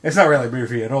movie. It's not really a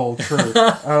movie at all, true.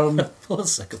 Poor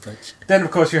Sucker Punch. Then,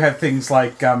 of course, you have things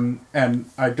like, and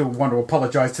I do want to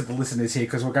apologise to the listeners here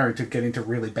because we're going to get into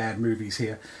really bad movies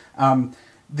here.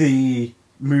 The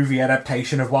movie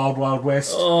adaptation of Wild Wild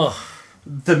West. Oh,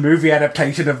 The movie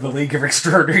adaptation of The League of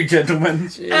Extraordinary Gentlemen.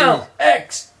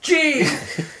 LXG!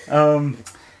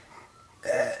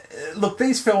 Look,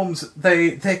 these films,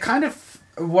 they're kind of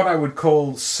what I would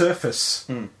call surface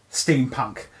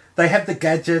steampunk. They have the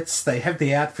gadgets, they have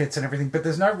the outfits and everything, but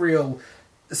there's no real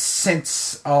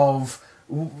sense of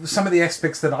some of the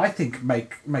aspects that I think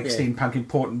make steampunk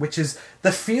important, which is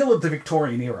the feel of the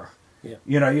Victorian era. Yeah.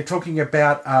 You're talking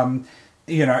about, an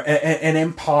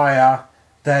empire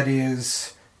that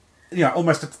is,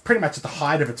 almost pretty much at the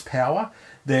height of its power.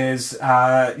 There's,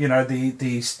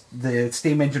 the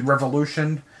steam engine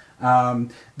revolution.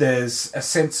 There's a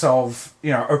sense of,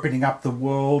 opening up the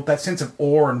world, that sense of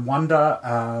awe and wonder,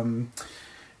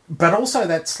 but also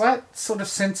that slight sort of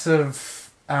sense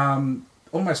of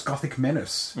almost gothic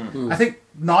menace. I think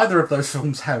neither of those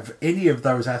films have any of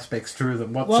those aspects to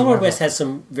them whatsoever. Wild Wild West has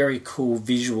some very cool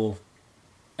visual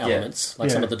elements. Yeah.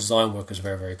 Some of the design work was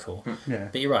very, very cool. Yeah.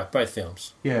 But you're right, both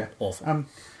films. Yeah. Awful.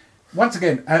 Once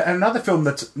again, another film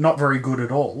that's not very good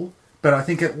at all, but I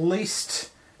think at least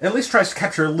tries to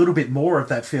capture a little bit more of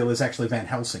that feel, is actually Van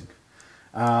Helsing.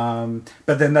 But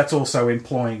then that's also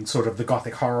employing sort of the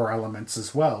gothic horror elements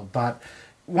as well. But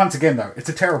once again, though, it's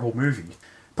a terrible movie.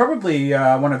 Probably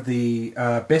one of the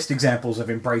best examples of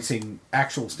embracing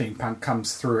actual steampunk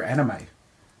comes through anime.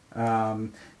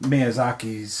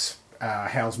 Miyazaki's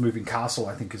Howl's Moving Castle,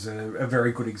 I think, is a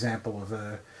very good example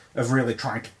of really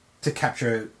trying to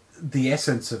capture the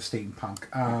essence of steampunk.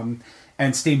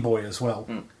 And Steam Boy as well.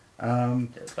 I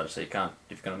was about to say, if you're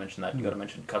going to mention that, you've got to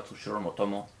mention Katsushiro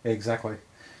Motomo. Exactly.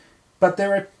 But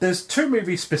there's two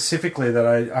movies specifically that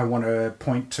I want to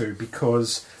point to,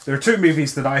 because there are two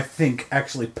movies that I think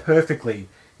actually perfectly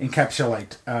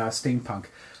encapsulate steampunk.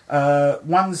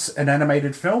 One's an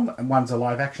animated film and one's a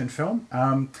live-action film.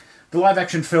 The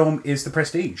live-action film is The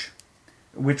Prestige,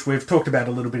 which we've talked about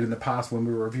a little bit in the past when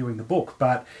we were reviewing the book,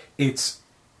 but it's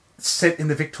set in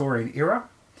the Victorian era.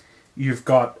 You've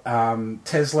got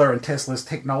Tesla and Tesla's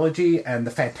technology, and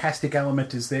the fantastic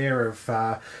element is there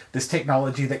of this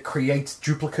technology that creates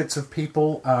duplicates of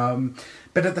people.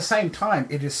 But at the same time,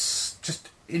 it is just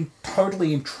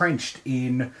totally entrenched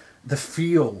in the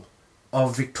feel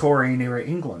of Victorian-era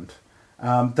England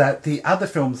that the other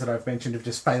films that I've mentioned have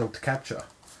just failed to capture.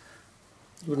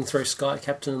 You wouldn't throw Sky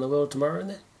Captain and the World Tomorrow in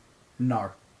there?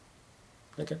 No.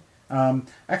 Okay.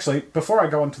 Actually, before I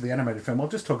go on to the animated film, I'll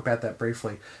just talk about that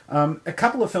briefly. A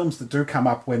couple of films that do come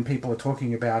up when people are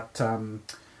talking about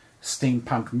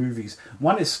steampunk movies.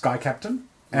 One is Sky Captain,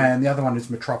 and the other one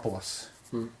is Metropolis.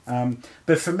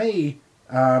 But for me,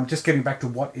 just getting back to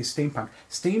what is steampunk,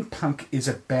 steampunk is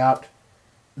about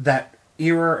that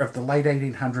era of the late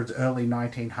 1800s, early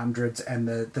 1900s, and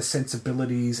the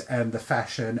sensibilities and the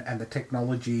fashion and the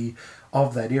technology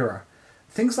of that era.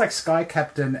 things like Sky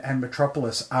Captain and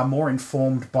Metropolis are more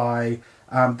informed by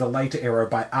the later era,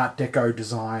 by Art Deco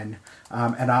design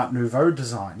and Art Nouveau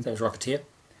design. That was Rocketeer.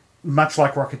 Much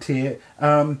like Rocketeer.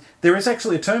 There is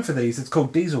actually a term for these. It's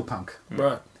called diesel punk.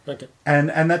 Right. Okay.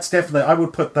 And that's definitely, I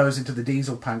would put those into the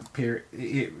diesel punk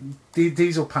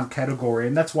diesel punk category,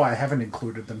 and that's why I haven't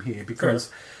included them here, because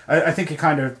I think you're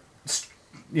kind of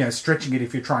stretching it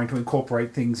if you're trying to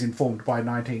incorporate things informed by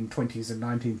 1920s and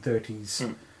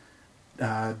 1930s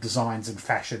designs and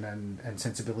fashion and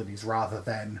sensibilities, rather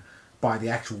than by the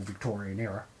actual Victorian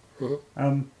era.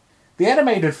 Mm-hmm. The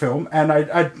animated film, and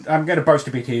I'm going to boast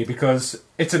a bit here because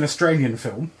it's an Australian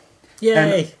film.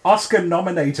 Yay! An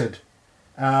Oscar-nominated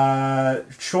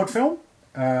short film.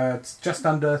 It's just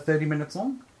under 30 minutes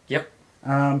long. Yep.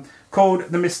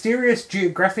 Called The Mysterious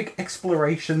Geographic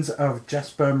Explorations of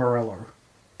Jasper Morello.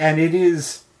 And it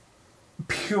is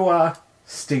pure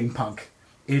steampunk.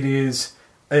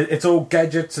 It's all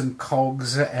gadgets and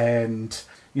cogs and,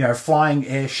 flying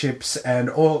airships, and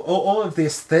all of the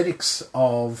aesthetics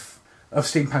of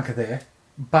steampunk are there.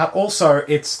 But also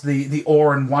it's the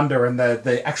awe and wonder and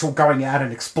the actual going out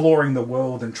and exploring the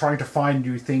world and trying to find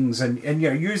new things and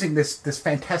using this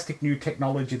fantastic new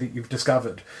technology that you've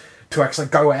discovered to actually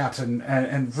go out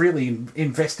and really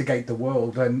investigate the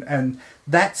world. And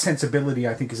that sensibility,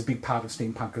 I think, is a big part of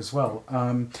steampunk as well.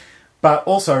 But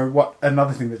also,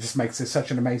 another thing that just makes this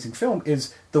such an amazing film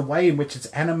is the way in which it's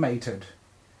animated.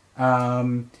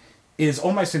 Is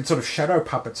almost in sort of shadow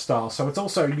puppet style. So it's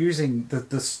also using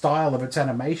the style of its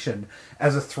animation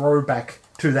as a throwback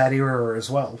to that era as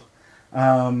well.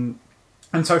 And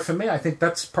so for me, I think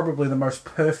that's probably the most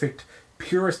perfect,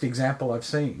 purest example I've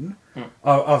seen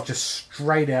of just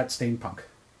straight out steampunk.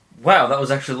 Wow, that was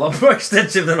actually a lot more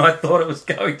extensive than I thought it was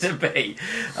going to be.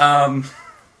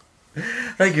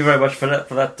 Thank you very much for that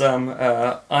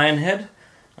Ironhead.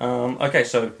 Okay,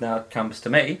 so now it comes to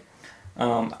me.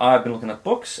 I've been looking at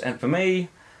books, and for me,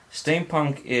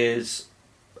 steampunk is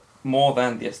more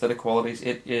than the aesthetic qualities.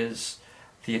 It is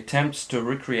the attempts to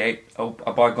recreate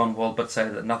a bygone world, but say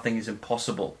that nothing is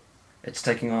impossible. It's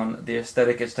taking on the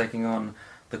aesthetic, it's taking on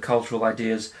the cultural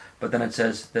ideas, but then it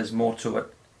says there's more to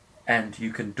it, and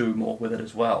you can do more with it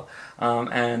as well. I'm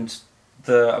going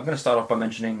to start off by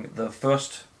mentioning the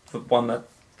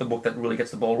book that really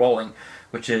gets the ball rolling,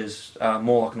 which is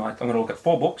Morlock Knight. I'm going to look at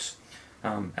 4 books,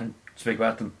 and speak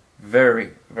about them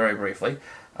very, very briefly.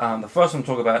 The first one to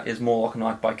talk about is Morlock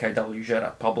Knight by K.W.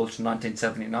 Jeter, published in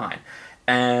 1979.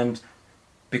 And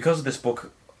because of this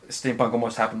book, steampunk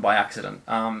almost happened by accident.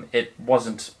 It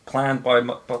wasn't planned by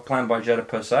Jeter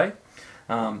per se.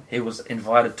 He was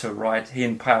invited to write. He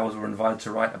and Powers were invited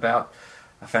to write about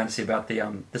a fantasy about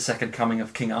the second coming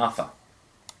of King Arthur,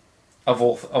 of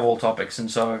all topics.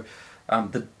 And so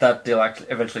that deal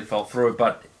actually eventually fell through.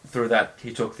 But through that,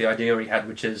 he took the idea he had,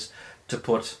 which is to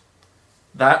put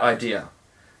that idea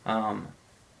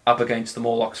up against the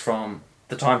Morlocks from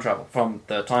the Time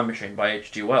Machine by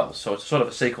H.G. Wells. So it's sort of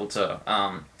a sequel to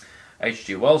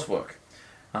H.G. Wells' work,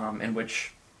 in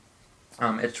which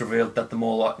it's revealed that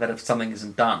that if something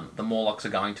isn't done, the Morlocks are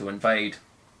going to invade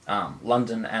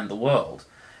London and the world,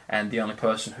 and the only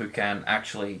person who can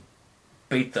actually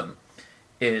beat them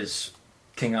is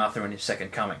King Arthur in his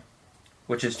second coming.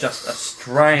 Which is just a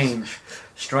strange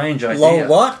idea. Long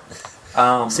what?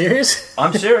 Serious?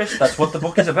 I'm serious. That's what the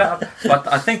book is about. But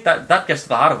I think that gets to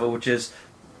the heart of it, which is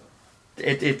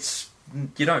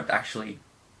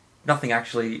nothing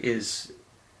actually is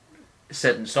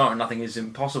set in stone. Nothing is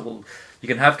impossible. You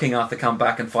can have King Arthur come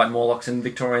back and fight Morlocks in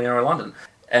Victorian era London,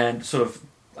 and sort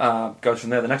of goes from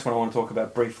there. The next one I want to talk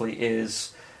about briefly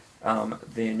is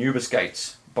the Anubis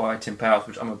Gates by Tim Powers,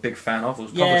 which I'm a big fan of. It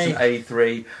was published in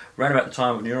 1983, around about the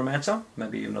time of Neuromancer,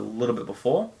 maybe even a little bit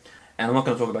before. And I'm not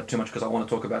going to talk about it too much because I want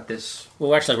to talk about this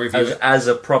as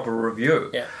a proper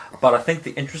review. Yeah. But I think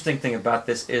the interesting thing about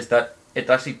this is that it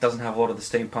actually doesn't have a lot of the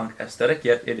steampunk aesthetic,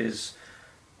 yet it is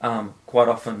quite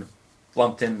often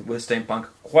lumped in with steampunk.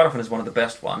 Quite often is one of the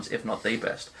best ones, if not the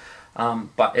best.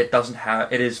 But it doesn't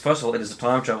have... First of all, it is a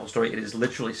time travel story. It is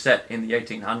literally set in the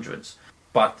 1800s.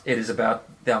 But it is about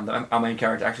our main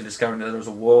character actually discovering that there's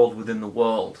a world within the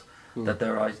world, that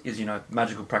there is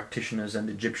magical practitioners and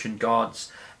Egyptian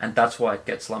gods, and that's why it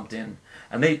gets lumped in.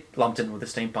 And they lumped in with the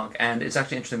steampunk, and it's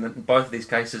actually interesting that in both of these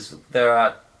cases there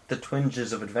are the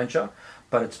twinges of adventure,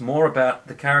 but it's more about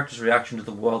the character's reaction to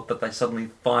the world that they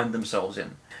suddenly find themselves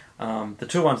in. The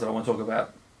 2 ones that I want to talk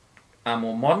about are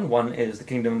more modern. One is The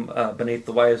Kingdom Beneath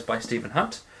the Waves by Stephen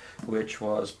Hunt, which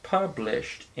was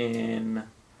published in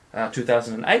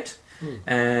 2008,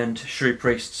 and Cherie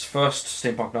Priest's first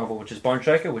steampunk novel, which is Bone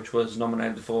Shaker, which was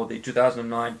nominated for the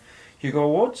 2009 Hugo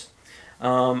Awards.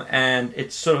 and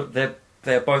it's sort of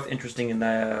they're both interesting in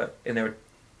how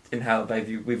we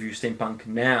view steampunk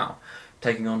now,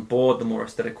 taking on board the more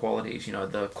aesthetic qualities,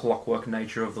 the clockwork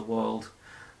nature of the world,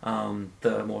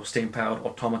 the more steam-powered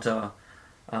automata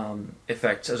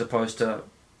effects, as opposed to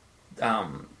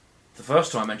the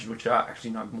first two I mentioned, which are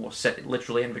actually more set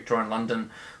literally in Victorian London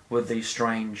with these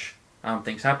strange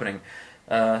things happening.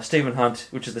 Stephen Hunt,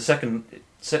 which is The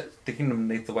Kingdom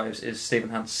Beneath the Waves, is Stephen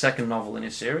Hunt's second novel in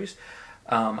his series.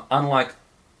 Unlike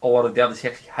a lot of the others, he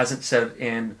actually hasn't set it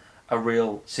in a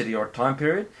real city or a time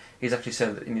period. He's actually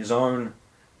set it in his own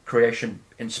creation,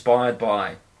 inspired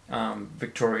by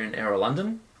Victorian era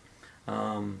London,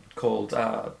 called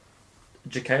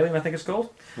Deucalion, I think it's called.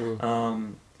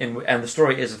 And the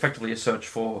story is effectively a search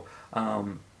for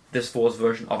this Four's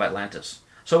version of Atlantis.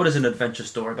 So it is an adventure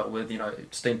story, but with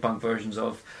steampunk versions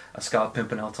of a Scarlet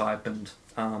Pimpernel type and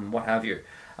what have you.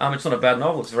 It's not a bad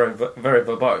novel. It's very very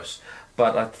verbose,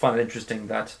 but I find it interesting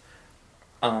that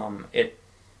it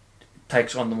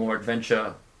takes on the more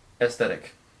adventure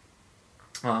aesthetic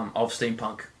of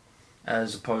steampunk,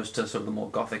 as opposed to sort of the more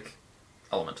gothic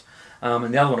element.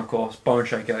 And the other one, of course, Bone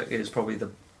Shaker, is probably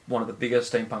one of the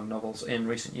biggest steampunk novels in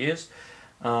recent years.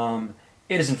 It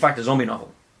is in fact a zombie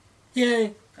novel.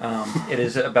 Yay! It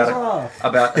is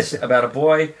about a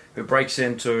boy who breaks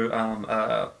into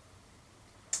a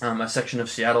section of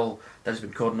Seattle that has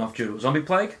been cordoned off due to a zombie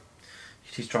plague.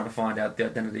 He's trying to find out the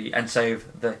identity and save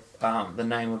the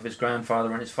name of his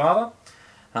grandfather and his father,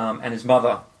 and his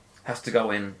mother has to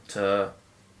go in to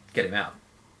get him out.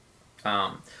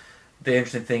 The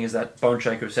interesting thing is that Bone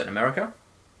Shaker is set in America,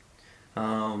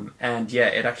 and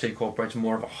it actually incorporates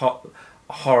more of a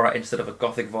horror instead of a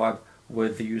gothic vibe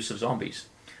with the use of zombies.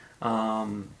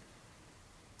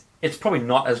 It's probably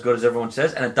not as good as everyone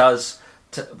says, and it does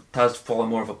follow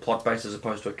more of a plot base as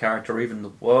opposed to a character or even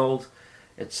the world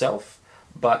itself.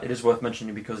 But it is worth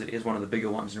mentioning because it is one of the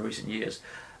bigger ones in recent years.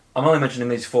 I'm only mentioning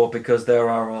these four because there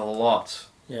are a lot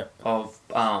of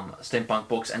steampunk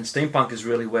books, and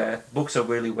books are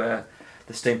really where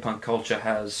the steampunk culture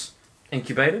has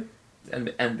incubated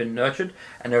and been nurtured,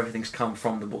 and everything's come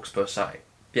from the books per se.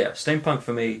 Yeah, steampunk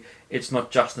for me, it's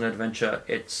not just an adventure.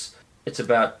 It's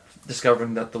about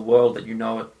discovering that the world that you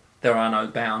know it, there are no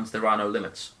bounds, there are no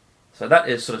limits. So that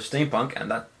is sort of steampunk, and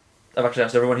that I've actually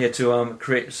asked everyone here to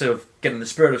get in the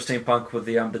spirit of steampunk with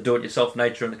the do-it-yourself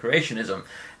nature and the creationism,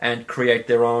 and create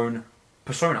their own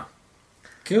persona.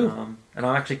 Cool. And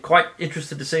I'm actually quite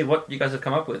interested to see what you guys have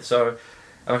come up with. So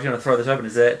I'm actually going to throw this open.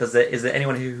 Is there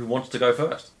anyone here who wants to go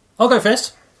first? I'll go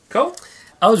first. Cool.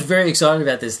 I was very excited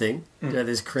about this thing.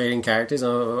 This creating characters.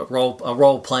 I'm a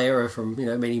role player from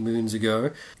many moons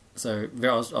ago. So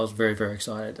I was very, very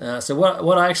excited. So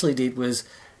what I actually did was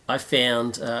I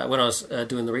found when I was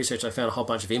doing the research, I found a whole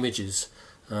bunch of images.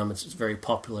 It's very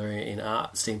popular in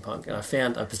art, steampunk, and I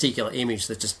found a particular image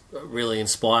that just really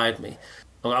inspired me.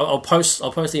 I'll post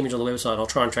the image on the website. I'll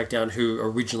try and track down who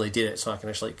originally did it, so I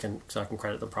can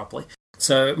credit them properly.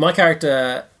 So my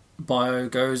character bio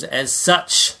goes as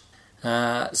such.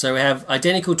 So we have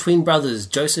identical twin brothers,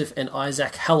 Joseph and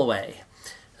Isaac Holloway.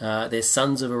 They're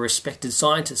sons of a respected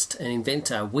scientist and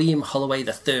inventor, William Holloway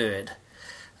III.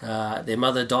 Their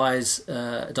mother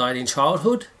died in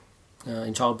childbirth.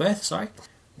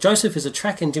 Joseph is a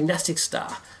track and gymnastics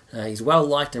star. He's well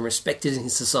liked and respected in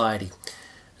his society.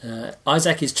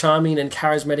 Isaac is charming and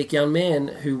charismatic young man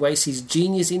who wastes his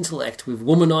genius intellect with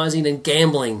womanizing and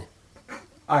gambling.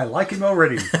 I like him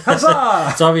already.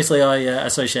 Huzzah! So obviously I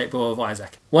associate more with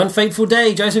Isaac. One fateful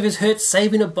day, Joseph is hurt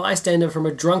saving a bystander from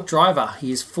a drunk driver.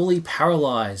 He is fully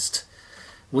paralysed.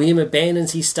 William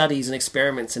abandons his studies and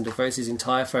experiments and devotes his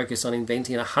entire focus on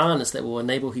inventing a harness that will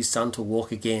enable his son to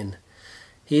walk again.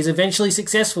 He is eventually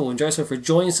successful and Joseph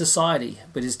rejoins society,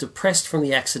 but is depressed from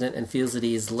the accident and feels that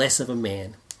he is less of a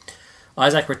man.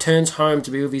 Isaac returns home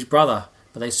to be with his brother,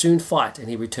 but they soon fight and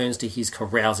he returns to his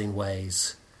carousing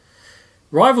ways.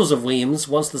 Rivals of Williams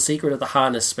wants the secret of the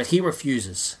harness, but he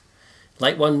refuses.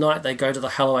 Late one night they go to the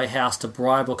Holloway house to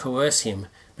bribe or coerce him,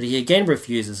 but he again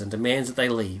refuses and demands that they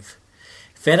leave.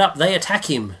 Fed up, they attack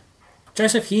him.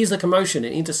 Joseph hears the commotion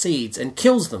and intercedes and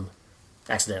kills them,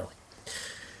 accidentally.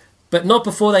 But not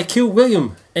before they kill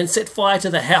William and set fire to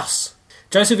the house.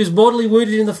 Joseph is mortally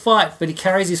wounded in the fight, but he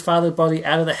carries his father's body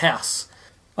out of the house.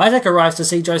 Isaac arrives to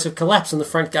see Joseph collapse in the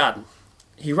front garden.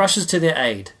 He rushes to their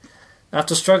aid.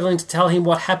 After struggling to tell him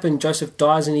what happened, Joseph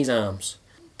dies in his arms.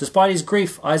 Despite his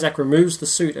grief, Isaac removes the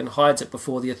suit and hides it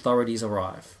before the authorities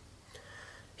arrive.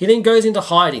 He then goes into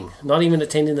hiding, not even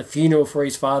attending the funeral for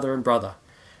his father and brother.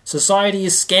 Society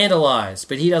is scandalised,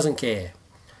 but he doesn't care.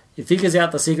 He figures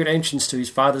out the secret entrance to his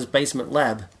father's basement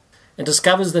lab and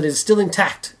discovers that it is still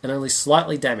intact and only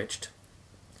slightly damaged.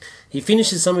 He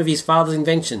finishes some of his father's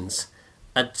inventions,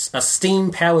 a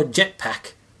steam-powered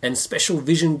jetpack and special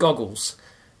vision goggles,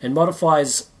 and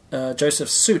modifies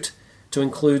Joseph's suit to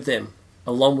include them,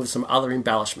 along with some other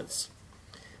embellishments.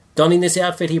 Donning this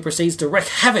outfit, he proceeds to wreak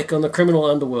havoc on the criminal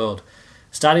underworld,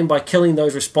 starting by killing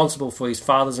those responsible for his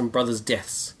father's and brother's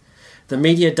deaths. The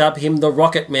media dub him the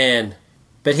Rocket Man,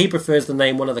 but he prefers the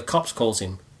name one of the cops calls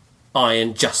him,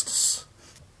 Iron Justice.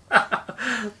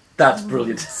 That's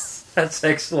brilliant. That's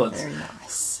excellent. Very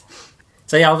nice.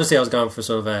 So yeah, obviously I was going for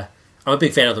sort of I'm a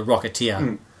big fan of the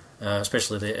Rocketeer,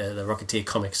 especially the Rocketeer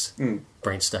comics,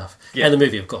 Brent stuff, and the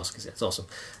movie, of course, because it's awesome.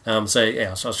 So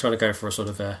yeah, I was trying to go for a sort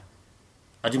of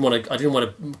I didn't want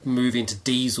to move into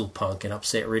diesel punk and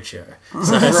upset Richo,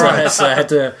 so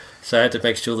I had to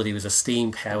make sure that he was a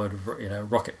steam powered,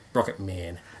 rocket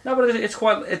man. No, but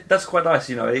that's quite nice.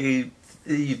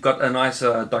 You've got a nice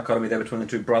dichotomy there between the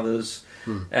two brothers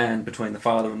and between the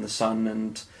father and the son,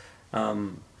 and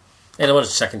I wanted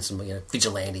to chuck in some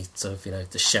vigilante sort of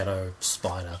the Shadow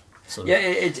Spider sort of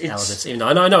elements. Even though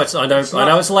I know it's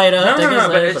later. No,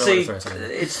 but see,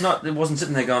 it's not. It wasn't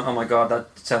sitting there going, "Oh my god,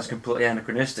 that sounds completely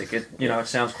anachronistic." It it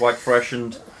sounds quite fresh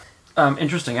and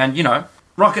interesting, and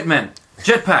rocket men,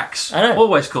 jetpacks, I know.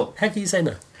 Always cool. How can you say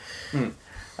no?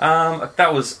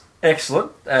 That was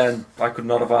excellent, and I could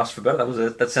not have asked for better.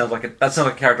 That sounds like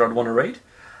a character I'd want to read.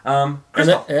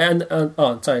 Christoph. And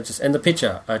the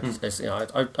picture.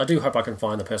 I do hope I can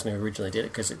find the person who originally did it,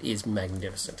 because it is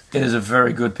magnificent. It is a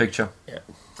very good picture. Yeah.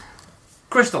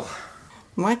 Crystal.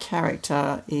 My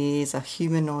character is a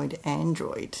humanoid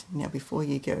android. Now, before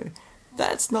you go,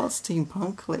 that's not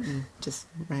steampunk, let me just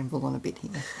ramble on a bit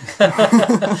here.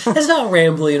 There's no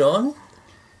rambling on.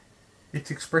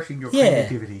 It's expressing your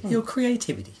creativity. Your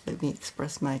creativity. Let me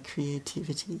express my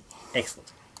creativity.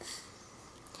 Excellent.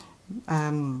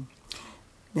 Now,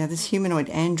 this humanoid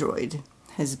android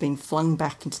has been flung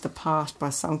back into the past by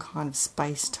some kind of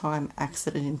space-time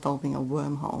accident involving a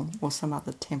wormhole or some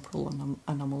other temporal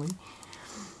anomaly.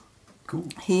 Cool.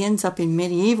 He ends up in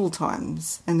medieval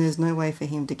times, and there's no way for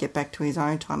him to get back to his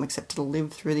own time except to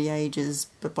live through the ages,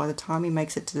 but by the time he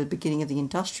makes it to the beginning of the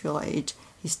industrial age,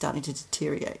 he's starting to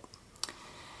deteriorate.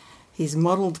 He's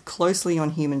modelled closely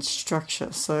on human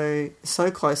structure, so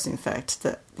close, in fact,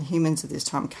 that humans of this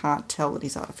time can't tell that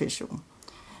he's artificial.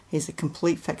 He's a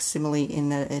complete facsimile in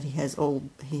that he has all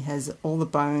the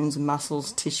bones,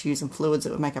 muscles, tissues, and fluids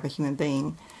that would make up a human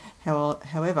being.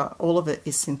 However, all of it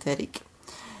is synthetic.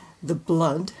 The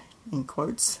blood, in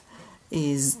quotes,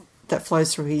 that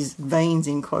flows through his veins,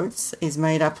 in quotes, is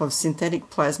made up of synthetic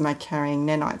plasma carrying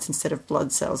nanites instead of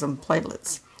blood cells and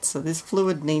platelets. So this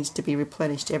fluid needs to be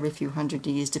replenished every few hundred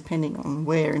years, depending on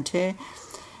wear and tear.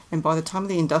 And by the time of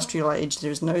the industrial age,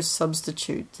 there is no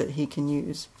substitute that he can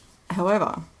use.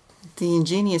 However, the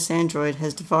ingenious android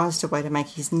has devised a way to make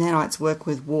his nanites work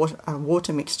with a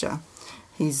water mixture.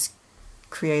 He's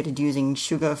created using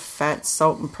sugar, fat,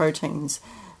 salt, and proteins.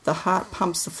 The heart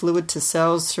pumps the fluid to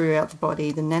cells throughout the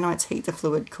body. The nanites heat the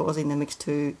fluid, causing the mix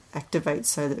to activate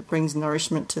so that it brings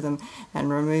nourishment to them and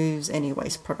removes any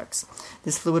waste products.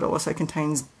 This fluid also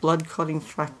contains blood clotting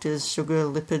factors, sugar,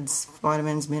 lipids,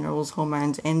 vitamins, minerals,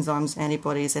 hormones, enzymes,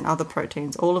 antibodies, and other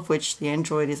proteins, all of which the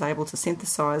android is able to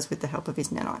synthesize with the help of his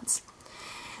nanites.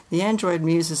 The android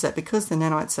muses that because the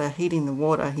nanites are heating the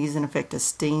water, he's in effect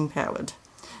steam-powered.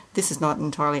 This is not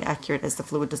entirely accurate as the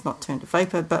fluid does not turn to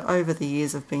vapour, but over the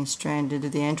years of being stranded,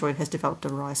 the android has developed a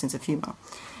wry sense of humour.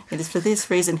 It is for this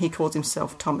reason he calls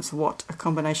himself Thomas Watt, a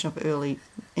combination of early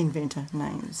inventor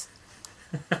names.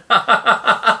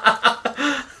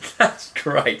 That's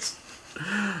great.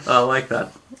 I like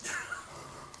that.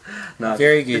 No,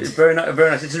 Very good. It's very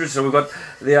nice. It's interesting. So we've got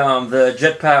the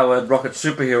jet-powered rocket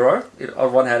superhero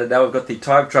on one hand, and now we've got the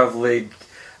time traveling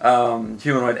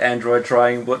humanoid android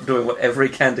doing whatever he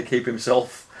can to keep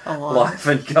himself alive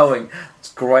and going.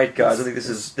 It's great, guys. I think this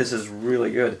is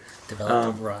really good.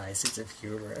 Develop a wry sense of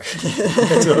humour.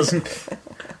 That's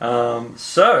awesome.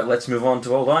 So let's move on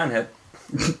to old Ironhead.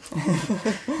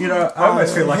 I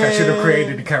almost feel like I should have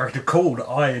created a character called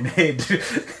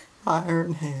Ironhead.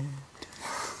 Ironhead.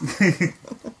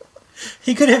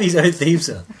 He could have his own theme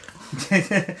song.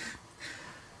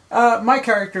 My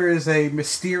character is a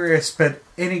mysterious but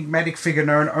enigmatic figure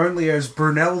known only as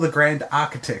Brunel the Grand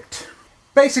Architect.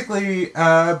 Basically,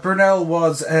 Brunel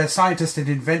was a scientist and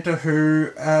inventor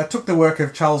who took the work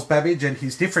of Charles Babbage and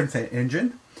his difference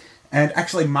engine and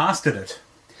actually mastered it.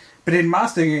 But in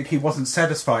mastering it, he wasn't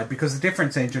satisfied because the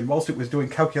difference engine, whilst it was doing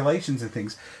calculations and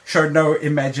things, showed no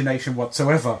imagination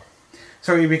whatsoever.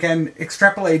 So he began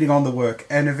extrapolating on the work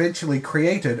and eventually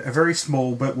created a very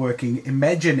small but working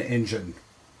Imagine engine.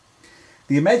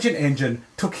 The Imagine engine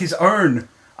took his own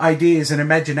ideas and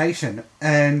imagination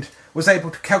and was able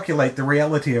to calculate the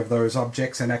reality of those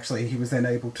objects, and actually he was then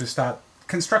able to start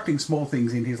constructing small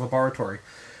things in his laboratory.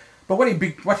 But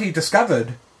what he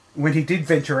discovered when he did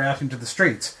venture out into the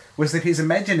streets was that his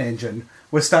Imagine engine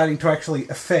was starting to actually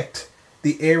affect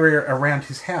the area around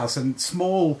his house, and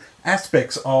small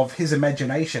aspects of his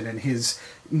imagination and his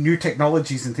new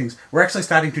technologies and things were actually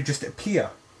starting to just appear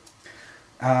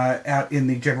out in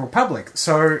the general public.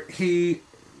 So he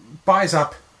buys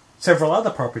up several other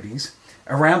properties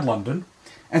around London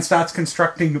and starts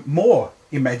constructing more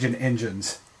Imagine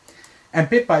engines. And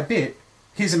bit by bit,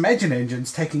 his Imagine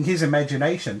engines, taking his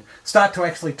imagination, start to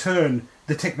actually turn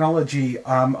the technology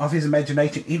of his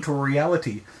imagination into a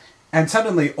reality. And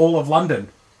suddenly all of London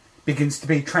begins to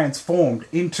be transformed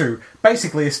into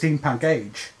basically a steampunk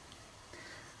age.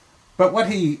 But what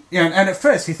he, and at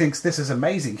first he thinks this is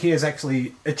amazing. He has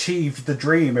actually achieved the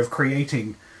dream of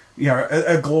creating,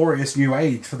 a glorious new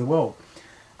age for the world.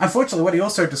 Unfortunately, what he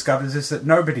also discovers is that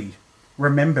nobody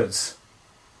remembers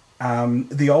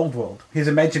the old world. His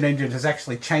Imagine engine has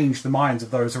actually changed the minds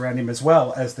of those around him as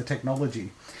well as the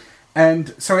technology.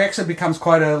 And so he actually becomes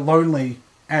quite a lonely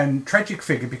and tragic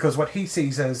figure, because what he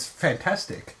sees as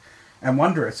fantastic and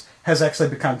wondrous has actually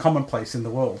become commonplace in the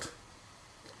world.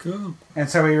 Cool. And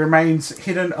so he remains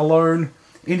hidden, alone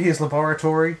in his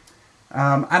laboratory,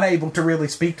 unable to really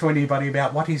speak to anybody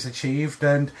about what he's achieved.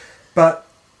 But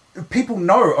people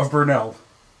know of Brunel.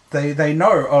 They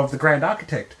know of the Grand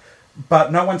Architect,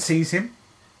 but no one sees him.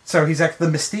 So the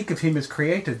mystique of him is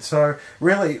created. So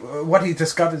really, what he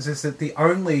discovers is that the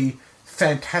only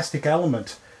fantastic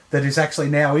element that is actually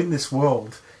now in this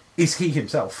world is he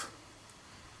himself.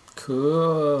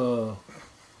 Cool.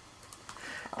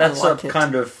 That's like it.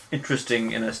 kind of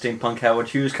interesting in a steampunk Howard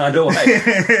Hughes kind of way.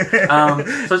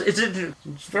 So it's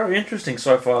very interesting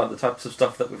so far, the types of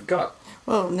stuff that we've got.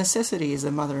 Well, necessity is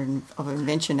the mother of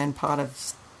invention and part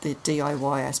of the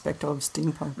DIY aspect of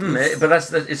steampunk. But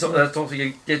that's also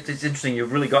it's interesting.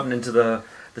 You've really gotten into the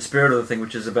spirit of the thing,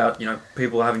 which is about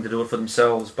people having to do it for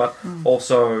themselves, but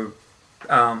also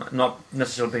not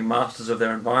necessarily being masters of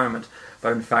their environment,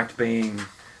 but in fact being,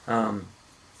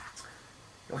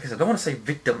 like I said, I don't want to say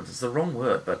victims. It's the wrong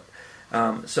word, but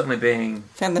certainly being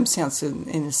Found themselves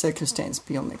in a circumstance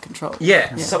beyond their control.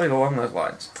 Yeah, something along those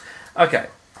lines. Okay,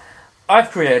 I've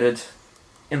created,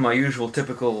 in my usual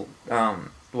typical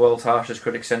world's harshest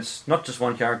critic sense, not just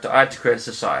one character. I had to create a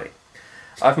society.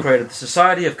 I've created the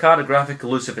Society of Cartographic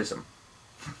Elusivism.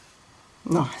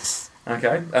 Nice.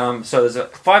 Okay, so there's a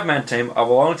 5-man team. I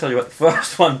will only tell you about the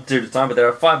first one due to time, but there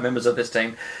are 5 members of this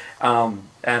team,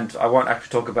 and I won't actually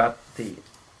talk about the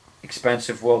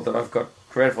expansive world that I've got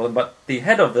created for them. But the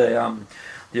head of the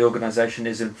organisation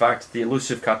is in fact the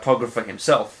elusive cartographer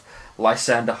himself,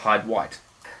 Lysander Hyde-White.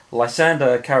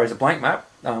 Lysander carries a blank map,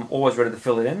 always ready to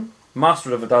fill it in,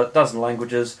 master of a dozen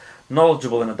languages,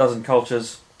 knowledgeable in a dozen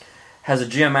cultures, has a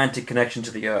geomantic connection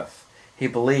to the Earth. He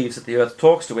believes that the Earth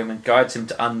talks to him and guides him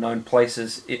to unknown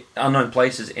places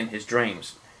in his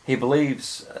dreams. He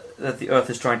believes that the Earth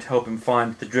is trying to help him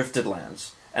find the Drifted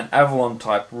Lands, an Avalon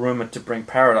type rumoured to bring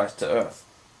paradise to Earth.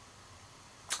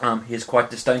 He is quite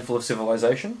disdainful of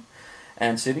civilization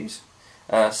and cities,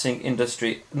 seeing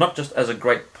industry not just as a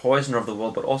great poisoner of the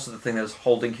world, but also the thing that is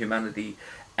holding humanity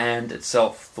and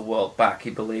itself, the world, back. He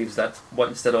believes that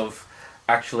instead of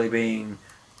actually being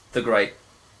the great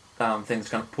thing that's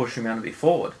going to push humanity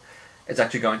forward, it's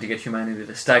actually going to get humanity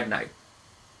to stagnate,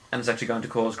 and it's actually going to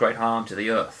cause great harm to the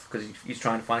Earth, because he's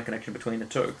trying to find a connection between the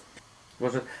two.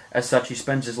 As such, he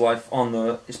spends his life on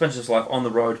the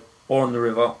road, or on the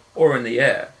river, or in the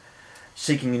air,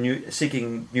 seeking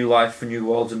new life for new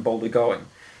worlds and boldly going.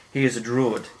 He is a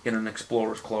druid in an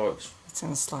explorer's clothes. That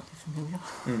sounds slightly familiar.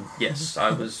 Yes,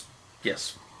 I was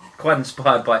quite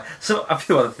inspired by a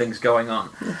few other things going on,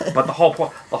 but the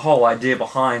whole idea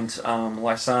behind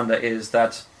Lysander is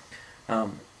that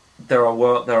there are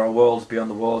worlds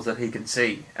beyond the worlds that he can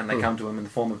see, and they come to him in the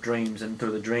form of dreams, and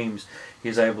through the dreams he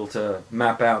is able to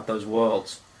map out those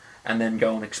worlds and then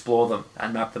go and explore them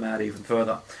and map them out even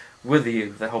further with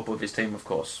the help of his team, of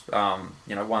course.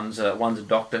 One's a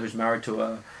doctor who's married to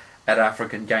an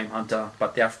African game hunter,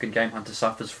 but the African game hunter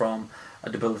suffers from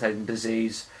a debilitating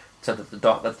disease, so that the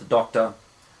doctor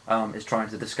is trying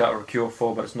to discover a cure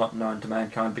for, but it's not known to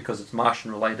mankind because it's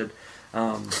Martian related.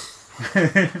 What?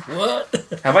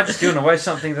 Have I just given away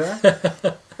something there?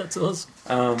 That's awesome.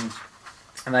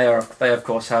 And they of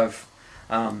course have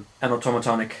an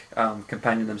automatonic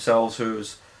companion themselves,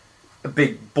 who's a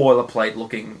big boilerplate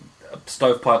looking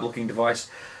stovepipe-looking device.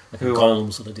 Like a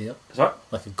golem sort of deal. Sorry?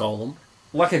 Like a golem.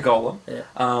 Like a golem. Yeah.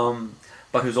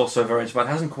 But who's also very smart.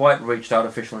 Hasn't quite reached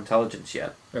artificial intelligence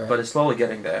yet, Right. but is slowly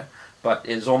getting there. But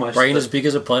is almost... Brain as big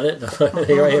as a planet.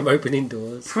 Here I am opening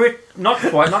doors. Not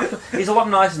quite. He's a lot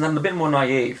nicer and a bit more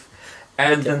naive.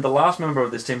 And then the last member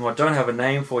of this team, who I don't have a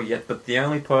name for yet, but the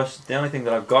only thing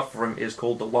that I've got for him is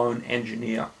called the Lone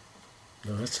Engineer.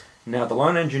 Right. Now, the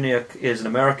Lone Engineer is an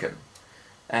American,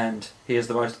 and he is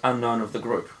the most unknown of the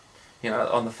group. You know,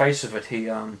 on the face of it, he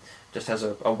just has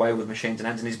a way with machines and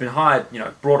hands, and he's been hired,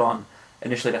 brought on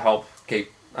initially to help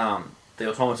keep the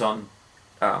automaton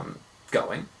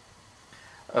going.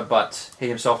 But he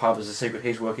himself harbors a secret.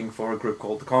 He's working for a group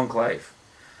called the Conclave,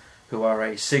 who are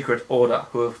a secret order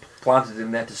who have planted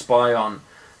him there to spy on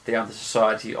the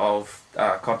Society of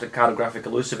Cartographic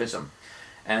Elusivism.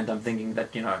 And I'm thinking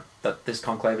that, that this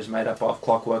conclave is made up of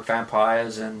clockwork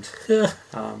vampires and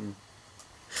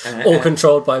all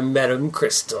controlled by Madame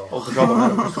Crystal. All controlled by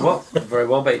Madame Crystal. Well, very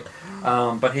well be.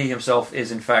 But he himself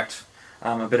is, in fact,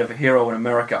 a bit of a hero in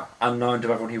America, unknown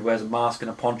to everyone. He wears a mask and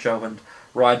a poncho and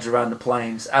rides around the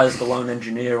plains as the lone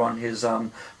engineer on his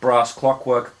brass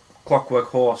clockwork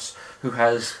horse, who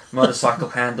has motorcycle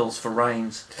handles for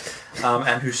reins,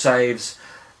 and who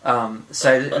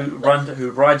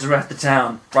who rides around the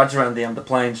town, rides around the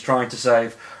plains, trying to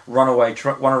save runaway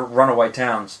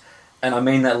towns. And I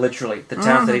mean that literally. The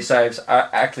towns that he saves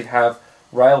actually have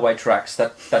railway tracks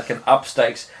that can up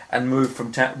stakes and move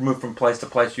from place to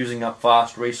place using up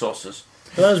vast resources.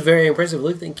 Well, that was very impressive,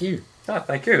 Luke. Thank you. Oh,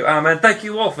 thank you. And thank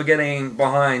you all for getting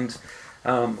behind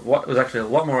what was actually a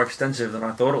lot more extensive than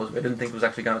I thought it was. I didn't think it was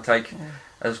actually going to take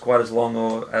quite as long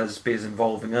or as be as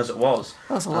involving as it was.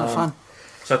 That was a lot of fun.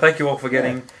 So thank you all for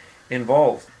getting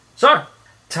involved. So,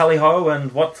 tally-ho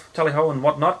and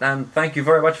whatnot, and thank you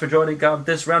very much for joining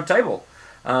this round table.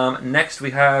 Next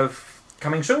we have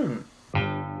coming soon.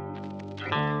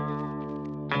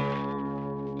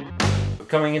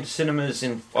 Coming into cinemas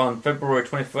on February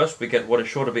 21st, we get what is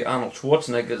sure to be Arnold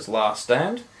Schwarzenegger's Last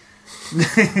Stand.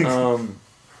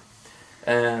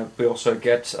 And we also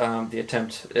get the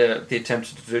attempt to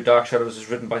do Dark Shadows is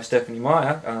written by Stephanie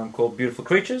Meyer, called Beautiful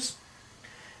Creatures,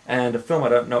 and a film I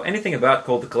don't know anything about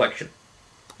called The Collection.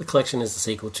 The Collection is the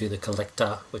sequel to The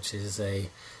Collector, which is a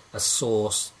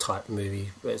Source type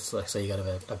movie. It's like, so you got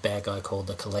a bad guy called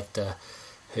The Collector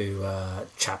who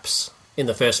chaps. In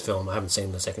the first film, I haven't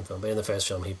seen the second film, but in the first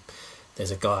film,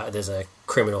 there's a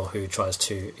criminal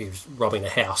who's robbing a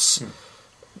house,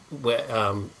 where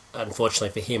unfortunately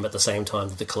for him, at the same time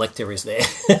the collector is there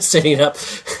setting up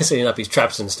his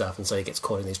traps and stuff, and so he gets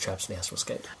caught in these traps and he has to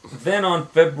escape. Then on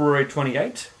February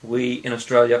 28th, we in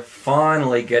Australia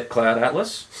finally get Cloud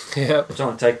Atlas. Yeah, It's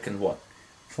only taken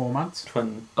 4 months.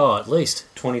 at least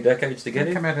 20 decades to get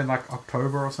It it. came out in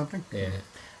October or something. yeah.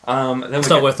 Then It's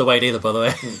not worth the wait either, by the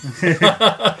way.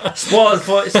 spoil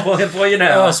it for you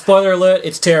now. Spoiler alert!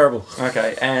 It's terrible.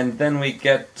 Okay, and then we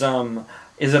get,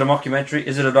 is it a mockumentary?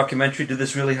 Is it a documentary? Did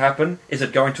this really happen? Is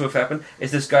it going to have happened?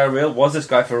 Is this guy real? Was this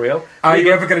guy for real? Are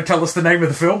you ever going to tell us the name of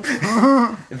the film?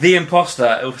 The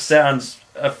Imposter. It sounds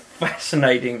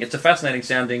fascinating. It's a fascinating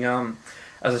sounding,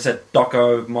 as I said,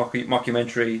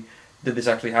 mockumentary. Did this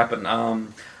actually happen?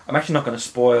 I'm actually not going to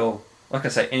spoil, like I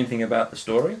say, anything about the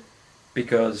story,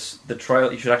 because the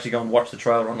trailer, you should actually go and watch the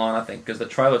trailer online, I think, because the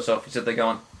trailer itself, you said they're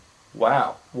going,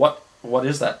 wow, what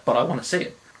is that? But I want to see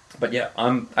it. But yeah,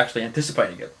 I'm actually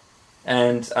anticipating it.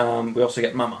 And we also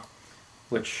get Mama,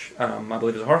 which I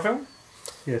believe is a horror film.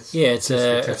 Yes. Yeah, it's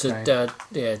a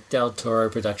Del Toro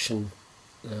production.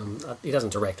 He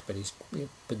doesn't direct, but he's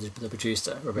the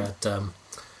producer about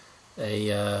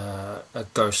a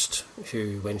ghost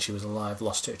who, when she was alive,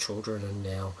 lost her children and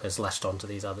now has latched onto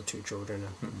these other two children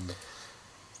and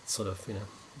sort of,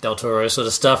 Del Toro sort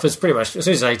of stuff. It's pretty much, as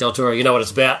soon as you say Del Toro, you know what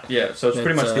it's about. Yeah, so it's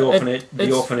pretty much the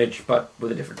orphanage, but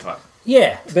with a different type.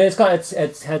 Yeah, but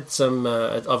it's had some.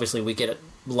 Obviously, we get it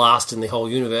last in the whole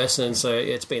universe, and so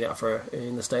it's been out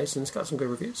in the States, and it's got some good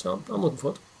reviews. So I'm looking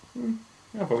forward.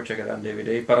 I'll probably check it out on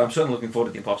DVD, but I'm certainly looking forward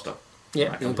to The Imposter.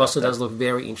 Yeah, The Imposter does look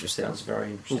very interesting. Sounds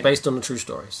very interesting. It's based on a true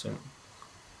story, so.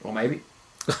 Or maybe.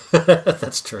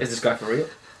 That's true. Is this guy for real?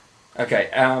 Okay,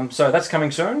 so that's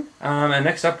coming soon. And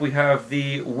next up we have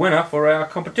the winner for our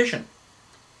competition.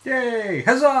 Yay!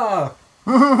 Huzzah!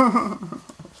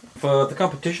 For the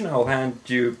competition, I'll hand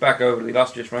you back over to the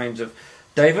illustrious reins of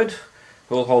David,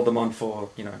 who will hold them on for,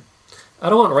 I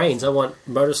don't want reins, I want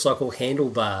motorcycle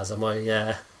handlebars on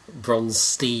my bronze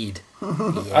steed.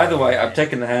 Yeah. Either way, I've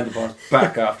taken the handlebars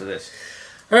back after this.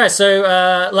 Alright, so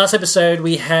last episode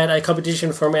we had a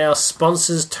competition from our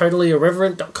sponsors,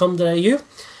 totallyirreverent.com.au.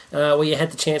 where you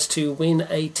had the chance to win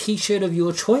a T-shirt of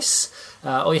your choice.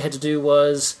 All you had to do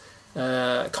was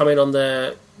comment on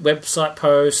the website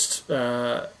post,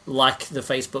 like the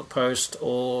Facebook post,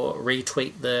 or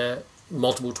retweet the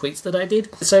multiple tweets that I did.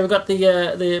 So we've got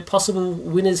the possible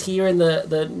winners here in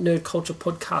the Nerd Culture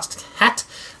Podcast hat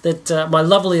that my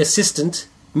lovely assistant,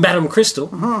 Madam Crystal,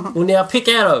 will now pick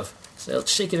out of. So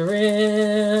let's shake it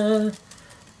around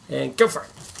and go for it.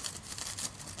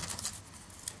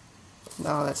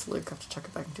 No, that's Luke. I have to chuck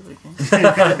it back and do it again.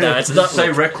 No, it's Does not. it say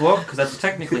Luke. Reclog? Because that's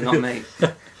technically not me.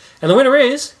 And the winner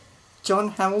is... John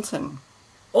Hamilton.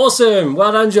 Awesome!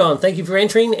 Well done, John. Thank you for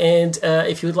entering. And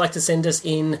if you would like to send us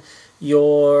in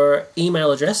your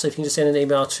email address, so if you can just send an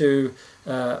email to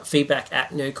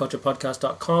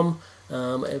feedback@nerdculturepodcast.com,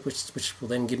 which will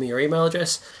then give me your email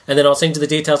address, and then I'll send you the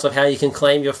details of how you can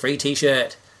claim your free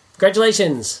T-shirt.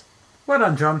 Congratulations! Well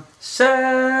done, John.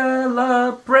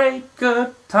 Celebrate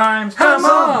good times. Come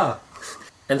on! Huzzah!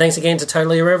 And thanks again to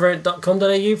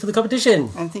totallyirreverent.com.au for the competition.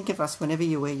 And think of us whenever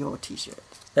you wear your T-shirt.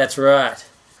 That's right.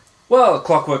 Well,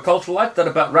 Clockwork Culture Light, that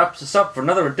about wraps us up for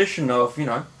another edition of,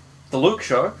 The Luke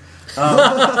Show.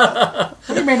 What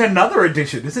do you mean another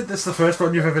edition? Isn't this the first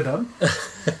one you've ever done?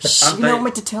 Shh, Aren't you're not they-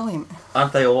 meant to tell him.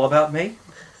 Aren't they all about me?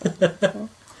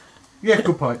 Yeah,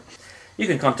 good point. You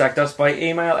can contact us by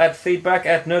email at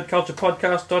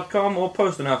feedback@nerdculturepodcast.com or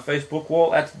post on our Facebook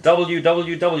wall at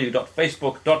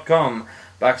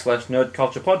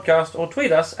www.facebook.com/nerdculturepodcast or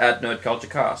tweet us at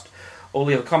nerdculturecast. Or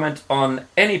leave a comment on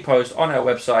any post on our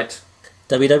website.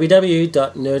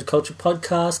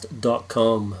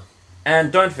 www.nerdculturepodcast.com.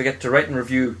 And don't forget to rate and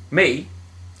review me.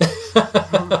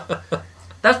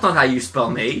 That's not how you spell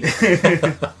me.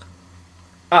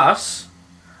 Us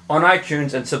on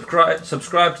iTunes and subscribe to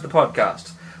the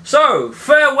podcast. So,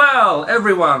 farewell,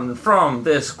 everyone, from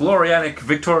this glorianic,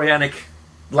 Victorianic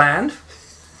land.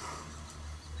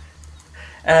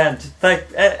 And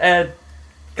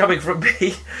coming from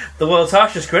me, the world's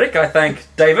harshest critic, I thank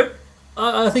David.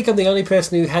 I think I'm the only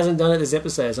person who hasn't done it this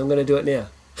episode, so I'm going to do it now.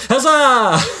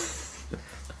 Huzzah!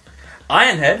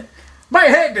 Ironhead. My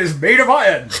head is made of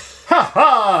iron! Ha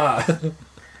ha!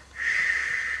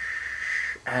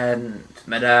 And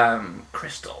Madame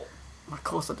Crystal. My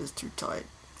corset is too tight.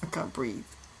 I can't breathe.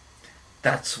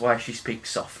 That's why she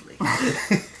speaks softly.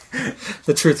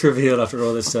 The truth revealed after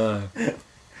all this time.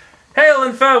 Hail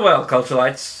and farewell,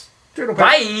 Culturelites. Toodle-pip.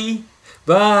 Bye!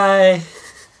 Bye!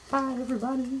 Bye,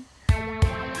 everybody.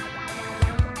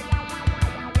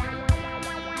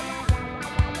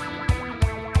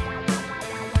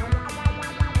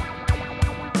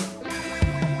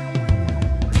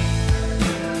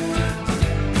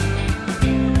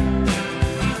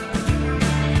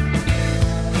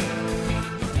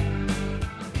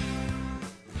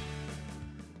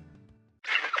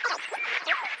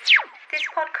 This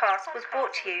podcast was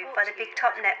brought to you by the Big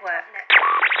Top Network.